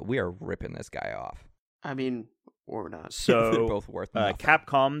about you, but we are ripping this guy off. I mean, or not. They're So both worth nothing.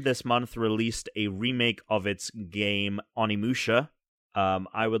 Capcom this month released a remake of its game Onimusha.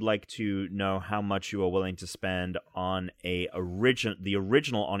 I would like to know how much you are willing to spend on the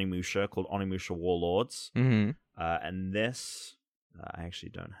original Onimusha called Onimusha Warlords. Mm-hmm. And this, I actually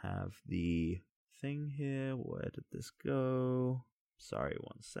don't have the thing here. Where did this go? Sorry,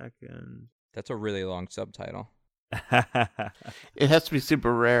 1 second. That's a really long subtitle. It has to be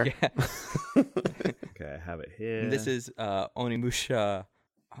super rare. Yeah. Okay, I have it here. And this is Onimusha.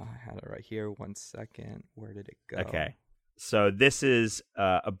 I had it right here. 1 second. Where did it go? Okay. So this is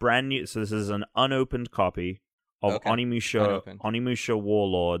a brand new. So this is an unopened copy of Onimusha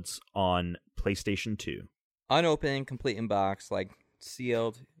Warlords on PlayStation 2. Unopened, complete in box,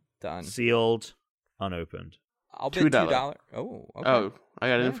 sealed, done. Sealed, unopened. I'll bet $2. Oh, okay. Oh, I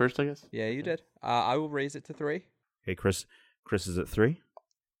got it in first, I guess. Yeah, you did. I will raise it to 3. Okay, Chris is at 3.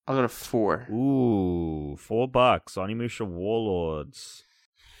 I'll go to 4. Ooh, $4. Onimusha Warlords.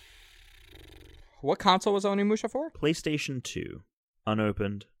 What console was Onimusha for? PlayStation 2.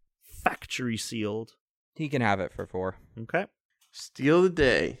 Unopened. Factory sealed. He can have it for 4. Okay. Steal the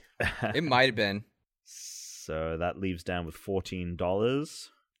day. It might have been. So that leaves Dan with $14.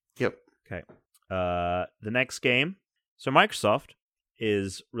 Yep. Okay. The next game. So Microsoft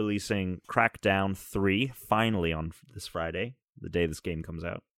is releasing Crackdown 3 finally on this Friday, the day this game comes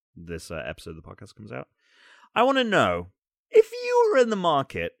out. This episode of the podcast comes out. I want to know, if you were in the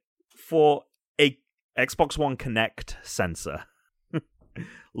market for a Xbox One Kinect sensor,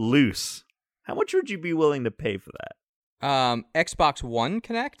 loose, how much would you be willing to pay for that? Xbox One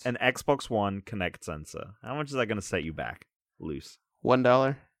Kinect? An Xbox One Kinect sensor. How much is that going to set you back? Loose. $1.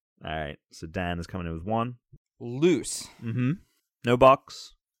 All right. So Dan is coming in with 1. Loose. Mm-hmm. No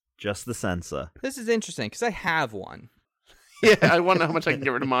box. Just the sensor. This is interesting because I have one. Yeah, I wonder how much I can get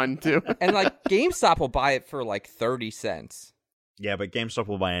rid of mine too. And GameStop will buy it for 30 cents. Yeah, but GameStop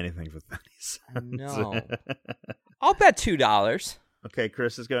will buy anything for 30 cents. No. I'll bet $2. Okay,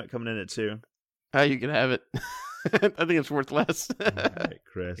 Chris is coming in at 2. You can have it. I think it's worth less. All right,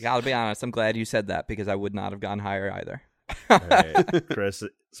 Chris. I gotta be honest, I'm glad you said that because I would not have gone higher either. All right. Chris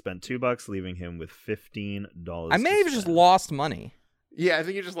spent $2, leaving him with $15. I may have just lost money. Yeah, I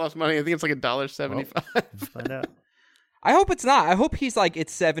think you just lost money. I think it's $1.75. Let's find out. I hope it's not. I hope he's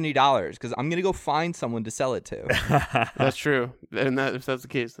it's $70 because I'm gonna go find someone to sell it to. That's true. And if that's the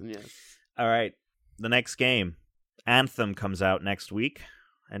case, then yes. All right. The next game, Anthem, comes out next week,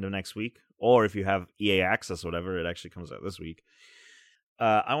 end of next week. Or if you have EA Access or whatever, it actually comes out this week.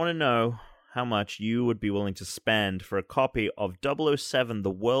 I want to know how much you would be willing to spend for a copy of 007 The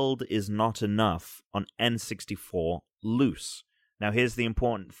World Is Not Enough on N64 loose. Now, here's the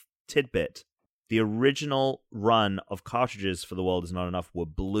important tidbit. The original run of cartridges for The World Is Not Enough were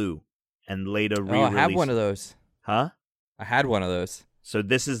blue, and later re-released. I had one of those. Huh? I had one of those. So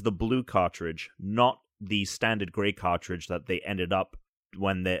this is the blue cartridge, not the standard gray cartridge that they ended up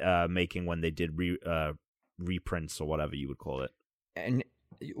when they making when they did reprints or whatever you would call it. And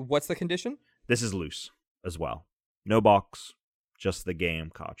what's the condition? This is loose as well. No box, just the game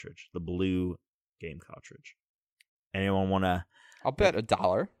cartridge, the blue game cartridge. Anyone want to? I'll bet $1.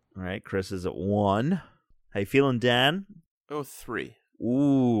 All right, Chris is at 1. How you feeling, Dan? Oh, 3.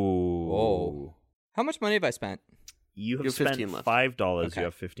 Ooh. Whoa. How much money have I spent? You have spent $5. Okay. You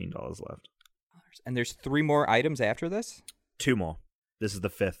have $15 left. And there's 3 more items after this? 2 more. This is the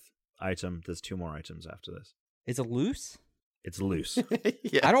 5th item. There's 2 more items after this. Is it loose? It's loose.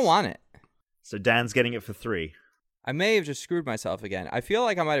 Yes. I don't want it. So Dan's getting it for 3. I may have just screwed myself again. I feel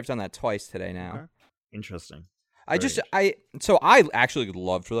like I might have done that twice today now. Okay. Interesting. So I actually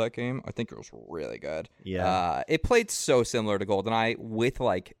loved that game. I think it was really good. Yeah. It played so similar to GoldenEye with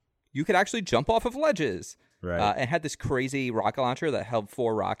you could actually jump off of ledges. Right. And had this crazy rocket launcher that held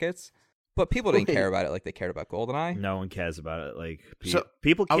 4 rockets. But people didn't care about it like they cared about GoldenEye. No one cares about it. So,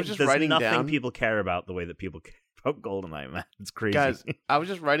 people. I was just there's writing nothing down- people care about the way that people about GoldenEye, man. It's crazy. Guys, I was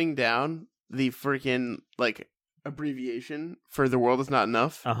just writing down the freaking, like, abbreviation for The World Is Not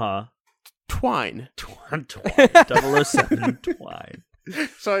Enough. Uh-huh. Twine. Twine. 007 Twine.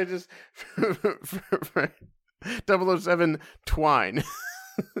 So I just... 007 Twine.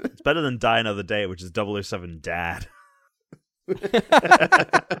 It's better than Die Another Day, which is 007 Dad.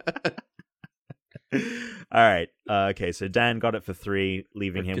 All right. Okay, so Dan got it for 3,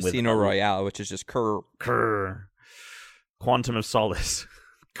 leaving him with Casino Royale, which is just Quantum of Solace.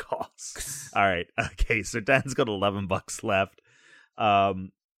 Costs. All right. Okay, so Dan's got $11 left.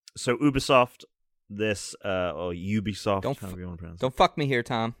 So Ubisoft, or Ubisoft, don't fuck me here,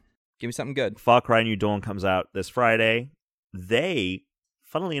 Tom. Give me something good. Far Cry New Dawn comes out this Friday. They,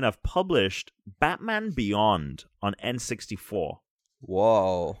 funnily enough, published Batman Beyond on N64.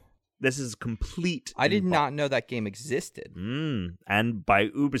 Whoa. This is complete. I did not know that game existed. And by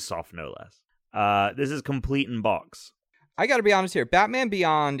Ubisoft, no less. This is complete in box. I gotta be honest here. Batman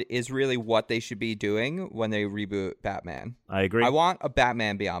Beyond is really what they should be doing when they reboot Batman. I agree. I want a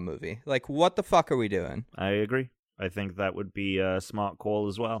Batman Beyond movie. Like, what the fuck are we doing? I agree. I think that would be a smart call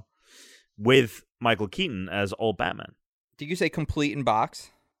as well. With Michael Keaton as old Batman. Did you say complete in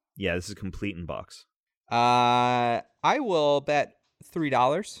box? Yeah, this is complete in box. I will bet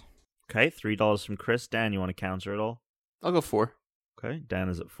 $3. Okay, $3 from Chris. Dan, you want to counter it all? I'll go 4. Okay, Dan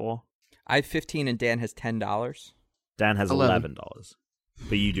is at 4. I have 15 and Dan has $10. Dan has $11.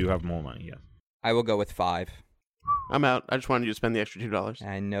 But you do have more money, yeah. I will go with 5. I'm out. I just wanted you to spend the extra $2.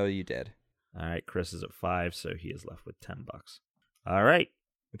 I know you did. All right, Chris is at 5, so he is left with $10. All right.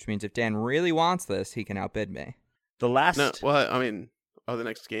 Which means if Dan really wants this, he can outbid me. The last... No, well, I mean, the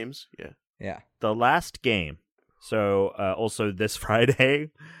next games? Yeah. Yeah. The last game. So, also this Friday,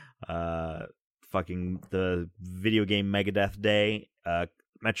 fucking the video game Megadeth Day,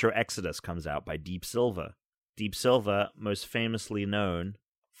 Metro Exodus comes out by Deep Silver. Deep Silver, most famously known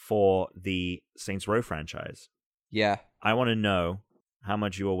for the Saints Row franchise. Yeah. I want to know how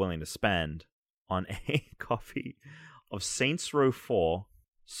much you are willing to spend on a copy of Saints Row 4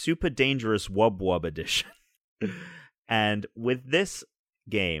 Super Dangerous Wub Wub Edition. And with this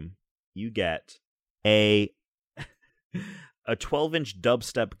game, you get a 12-inch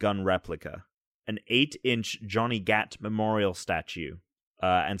dubstep gun replica, an 8-inch Johnny Gat memorial statue,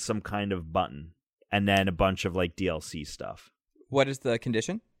 and some kind of button, and then a bunch of like DLC stuff. What is the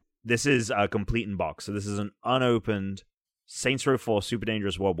condition? This is a complete in box, so this is an unopened Saints Row 4 Super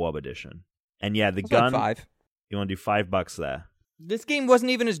Dangerous Wub Wub Edition. And yeah, the gun. Like 5. You want to do $5 there? This game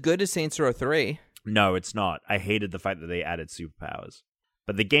wasn't even as good as Saints Row 3. No, it's not. I hated the fact that they added superpowers.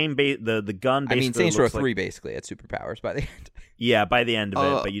 But the game, the gun. I mean, Saints Row 3 basically had superpowers by the end. Yeah, by the end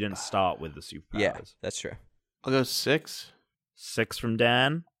of it, but you didn't start with the superpowers. Yeah, that's true. I'll go 6. 6 from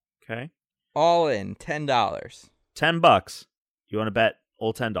Dan. Okay. All in $10. $10. You want to bet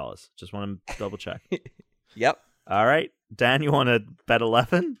all $10? Just want to double check. Yep. All right, Dan. You want to bet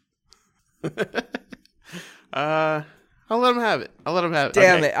 11? I'll let him have it.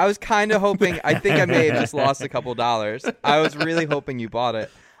 Damn it. I was kind of hoping. I think I may have just lost a couple dollars. I was really hoping you bought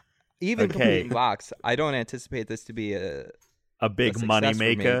it. Even complete in box, I don't anticipate this to be a big money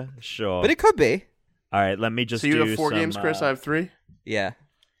maker. Sure. But it could be. All right, let me just do you have 4 games, Chris? I have 3? Yeah.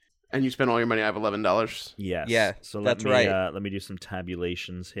 And you spend all your money, I have $11. Yes. Yeah, so that's right. Let me do some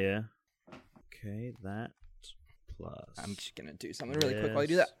tabulations here. Okay, that plus... I'm just going to do something really quick while you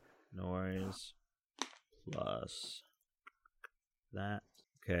do that. No worries. Plus... that.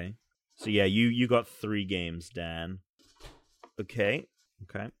 Okay. So yeah, you got 3 games, Dan. Okay.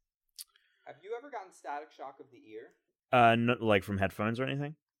 Have you ever gotten static shock of the ear? Not like from headphones or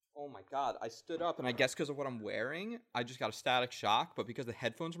anything? Oh my god, I stood up and I guess because of what I'm wearing, I just got a static shock, but because the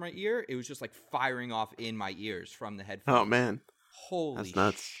headphones were in my ear, it was just like firing off in my ears from the headphones. Oh man. Holy That's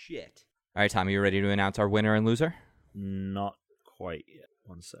nuts. Shit. All right, Tom, are you ready to announce our winner and loser? Not quite yet.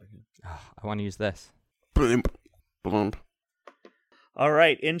 1 second. I want to use this. Boom. Boom. All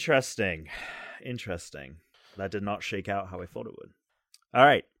right, interesting. That did not shake out how I thought it would. All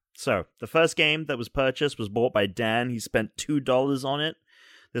right, so the first game that was purchased was bought by Dan. He spent $2 on it.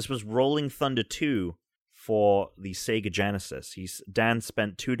 This was Rolling Thunder 2 for the Sega Genesis. Dan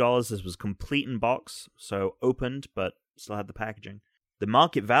spent $2. This was complete in box, so opened, but still had the packaging. The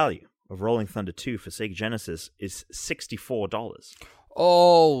market value of Rolling Thunder 2 for Sega Genesis is $64.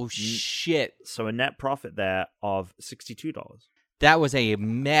 Oh, shit. So a net profit there of $62. That was a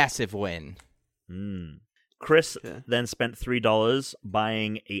massive win. Chris then spent $3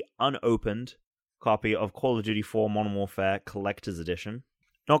 buying a unopened copy of Call of Duty 4 Modern Warfare Collector's Edition.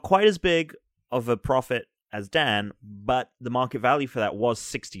 Not quite as big of a profit as Dan, but the market value for that was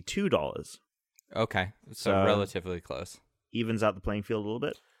 $62. Okay, so relatively close. Evens out the playing field a little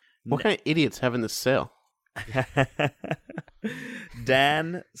bit. What kind of idiots having this sale?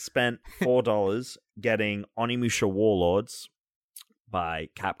 Dan spent $4 getting Onimusha Warlords by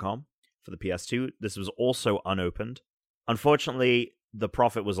Capcom for the PS2. This was also unopened. Unfortunately, the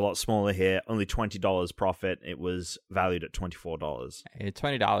profit was a lot smaller here. Only $20 profit. It was valued at $24. Hey,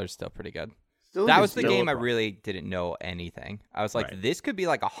 $20 is still pretty good. That was the game I really didn't know anything. I was like, this could be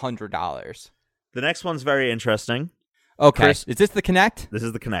like $100. The next one's very interesting. Okay, Chris, is this the Kinect? This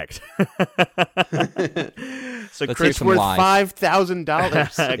is the Kinect. So Chris worth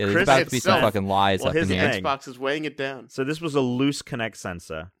 $5,000. Yeah, there's about to be some fucking lies up in here. His Xbox is weighing it down. So this was a loose Kinect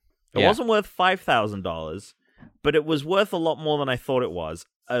sensor. It wasn't worth $5,000, but it was worth a lot more than I thought it was.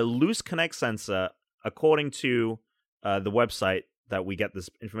 A loose Kinect sensor, according to the website that we get this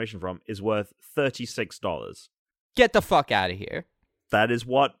information from, is worth $36. Get the fuck out of here. That is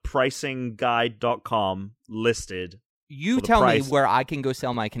what pricingguide.com listed. You tell me where I can go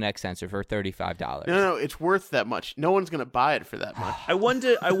sell my Kinect sensor for $35. No, it's worth that much. No one's gonna buy it for that much. I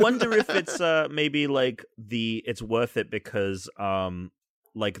wonder if it's maybe like it's worth it because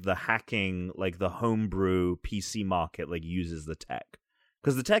like the hacking, like the homebrew PC market like uses the tech,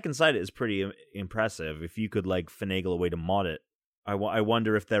 because the tech inside it is pretty impressive. If you could like finagle a way to mod it, I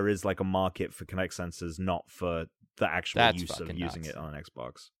wonder if there is like a market for Kinect sensors, not for the actual use of using it on an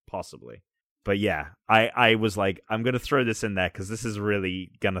Xbox, possibly. But yeah, I was like, I'm going to throw this in there because this is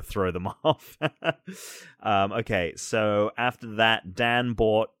really going to throw them off. Okay, so after that, Dan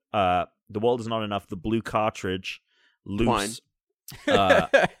bought The World Is Not Enough, the blue cartridge, loose, for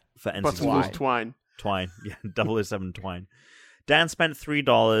NC2. Twine. Twine, yeah, 007 Twine. Dan spent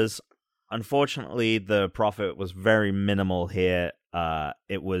 $3. Unfortunately, the profit was very minimal here.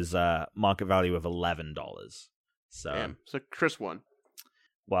 It was market value of $11. So Chris won.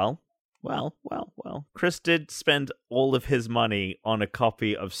 Well, Chris did spend all of his money on a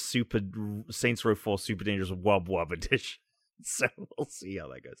copy of Saints Row 4 Super Dangerous Wub Wub Edition. So we'll see how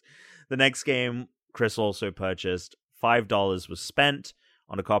that goes. The next game Chris also purchased, $5 was spent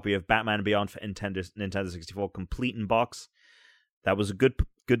on a copy of Batman Beyond for Nintendo 64 complete in box. That was a good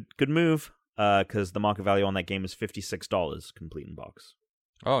move because the market value on that game is $56 complete in box.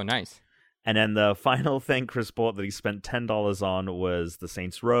 Oh, nice. And then the final thing Chris bought that he spent $10 on was the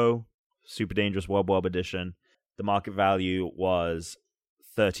Saints Row Super Dangerous Wub Wub Edition. The market value was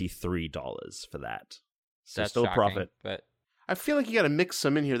 $33 for that. So that's still shocking, profit. But I feel like you got to mix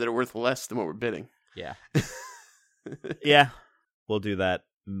some in here that are worth less than what we're bidding. Yeah. Yeah, we'll do that.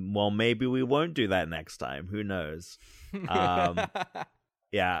 Well, maybe we won't do that next time. Who knows?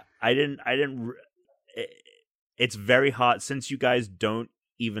 Yeah, I didn't. It's very hard since you guys don't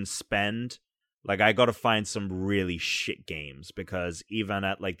even spend. Like, I got to find some really shit games because even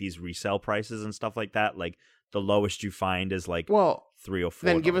at like these resale prices and stuff like that, like the lowest you find is like $3 or $4.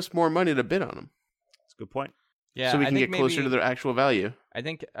 Then give us more money to bid on them. That's a good point. Yeah, so we can get closer to their actual value. I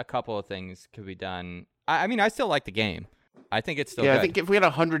think a couple of things could be done. I mean, I still like the game. I think it's still good. I think if we had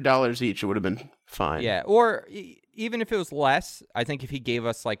 $100 each, it would have been fine. Yeah, or even if it was less, I think if he gave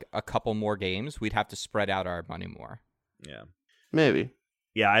us like a couple more games, we'd have to spread out our money more. Yeah, maybe.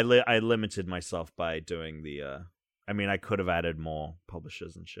 Yeah, I limited myself by doing the. I mean, I could have added more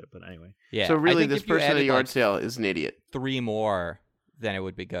publishers and shit, but anyway. Yeah. So really, this person at a yard sale is an idiot. 3 more, then it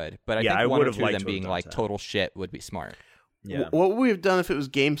would be good. But I think one or two of them being like total shit would be smart. Yeah. What would we have done if it was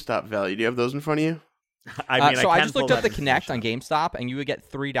GameStop value? Do you have those in front of you? I mean, I just looked up the Kinect on GameStop, and you would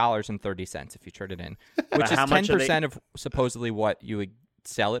get $3.30 if you turned it in, which is 10% of supposedly what you would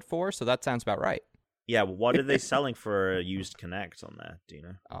sell it for. So that sounds about right. Yeah, what are they selling for a used Kinect on that? Do you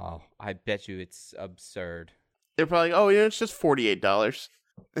know? Oh, I bet you it's absurd. They're probably like, it's just $48.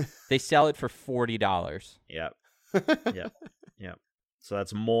 They sell it for $40. Yep. Yep. So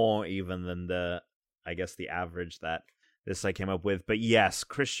that's more even than the average that this site came up with. But yes,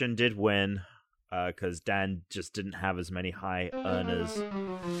 Christian did win because Dan just didn't have as many high earners.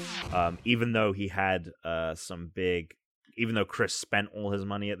 Even though he had even though Chris spent all his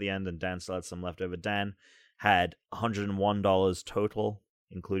money at the end and Dan still had some left over, Dan had $101 total,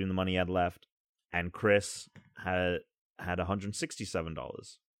 including the money he had left, and Chris had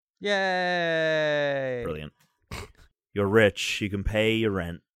 $167. Yay! Brilliant. You're rich. You can pay your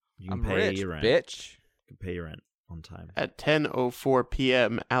rent. I'm rich, bitch. You can pay your rent on time. At 10:04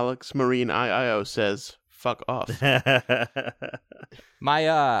 p.m., Alex Marine IIO says, "Fuck off."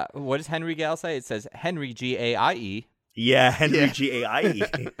 My what does Henry Gale say? It says Henry GAIE. Yeah, Henry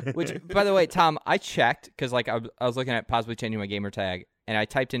GAIE. Which, by the way, Tom, I checked because like I was looking at possibly changing my gamer tag, and I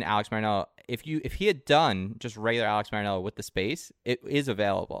typed in Alex Marinello. If he had done just regular Alex Marinello with the space, it is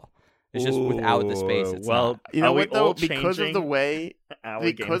available. It's just without the space. It's well, not. You know Are we what though? all Because of the way now?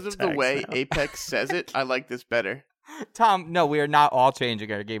 Apex says it, I like this better. Tom, no, we are not all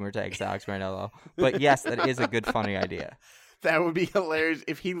changing our gamer tags to Alex Marinello. But yes, that is a good, funny idea. That would be hilarious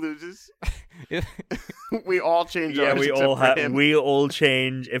if he loses. We all change ours. Yeah, we all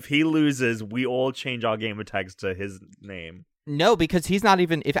change. If he loses, we all change our gamer tags to his name. No, because he's not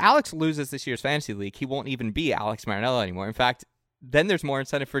even. If Alex loses this year's fantasy league, he won't even be Alex Marinello anymore. In fact, then there's more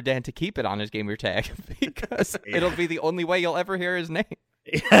incentive for Dan to keep it on his gamer tag because it'll be the only way you'll ever hear his name.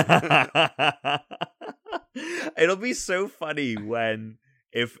 It'll be so funny when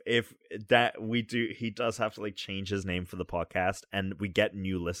if that we do, he does have to like change his name for the podcast, and we get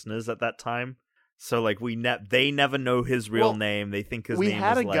new listeners at that time. So like they never know his real name. They think his name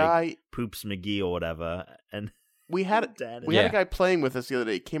is like Poops McGee or whatever. And we had a guy playing with us the other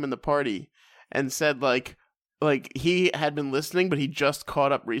day. Came in the party and said like he had been listening, but he just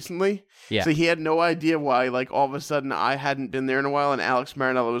caught up recently. Yeah. So he had no idea why like all of a sudden I hadn't been there in a while, and Alex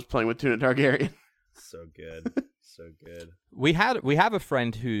Marinello was playing with Tuna Targaryen. So good. So good. We have a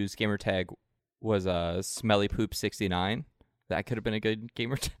friend whose gamer tag was Smelly Poop 69. That could have been a good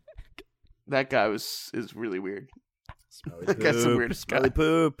gamer tag. That guy is really weird. That guy's the weirdest guy. Smelly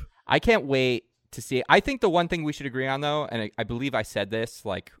Poop. I can't wait to see it. I think the one thing we should agree on, though, and I believe I said this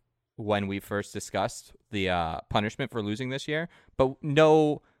like when we first discussed the punishment for losing this year, but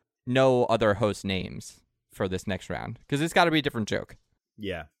no other host names for this next round, because it's got to be a different joke.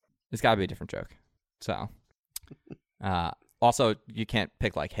 Yeah. It's got to be a different joke. So, also, you can't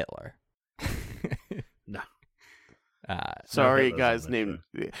pick like Hitler. No. Sorry, guys.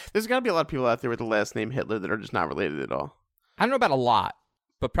 There's got to be a lot of people out there with the last name Hitler that are just not related at all. I don't know about a lot,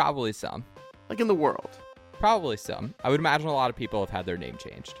 but probably some. Like in the world. Probably some. I would imagine a lot of people have had their name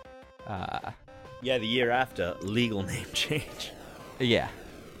changed. Yeah, the year after, legal name change. Yeah.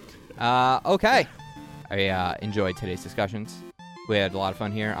 Okay. I enjoyed today's discussions. We had a lot of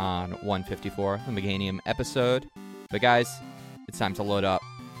fun here on 154, the Meganium episode. But guys, it's time to load up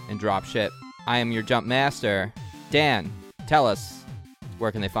and drop shit. I am your jump master. Dan, tell us,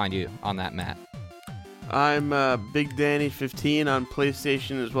 where can they find you on that mat? I'm Big Danny 15 on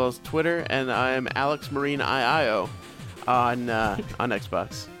PlayStation as well as Twitter, and I am Alex Marine IIO on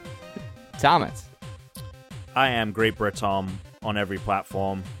Xbox. Thomas. I am Great Britom on every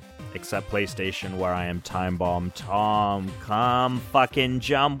platform except PlayStation, where I am Time Bomb Tom. Come fucking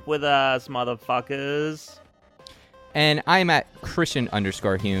jump with us, motherfuckers. And I'm at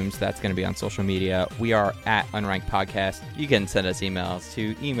Christian_Humes. That's going to be on social media. We are at Unranked Podcast. You can send us emails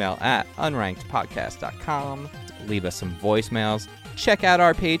to email@unrankedpodcast.com. Leave us some voicemails. Check out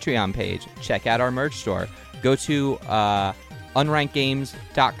our Patreon page. Check out our merch store. Go to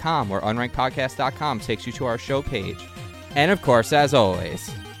unrankedgames.com, or unrankedpodcast.com takes you to our show page. And of course, as always,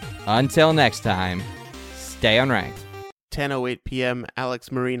 until next time, stay unranked. 10:08 p.m.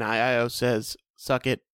 Alex Marine IIO says, suck it.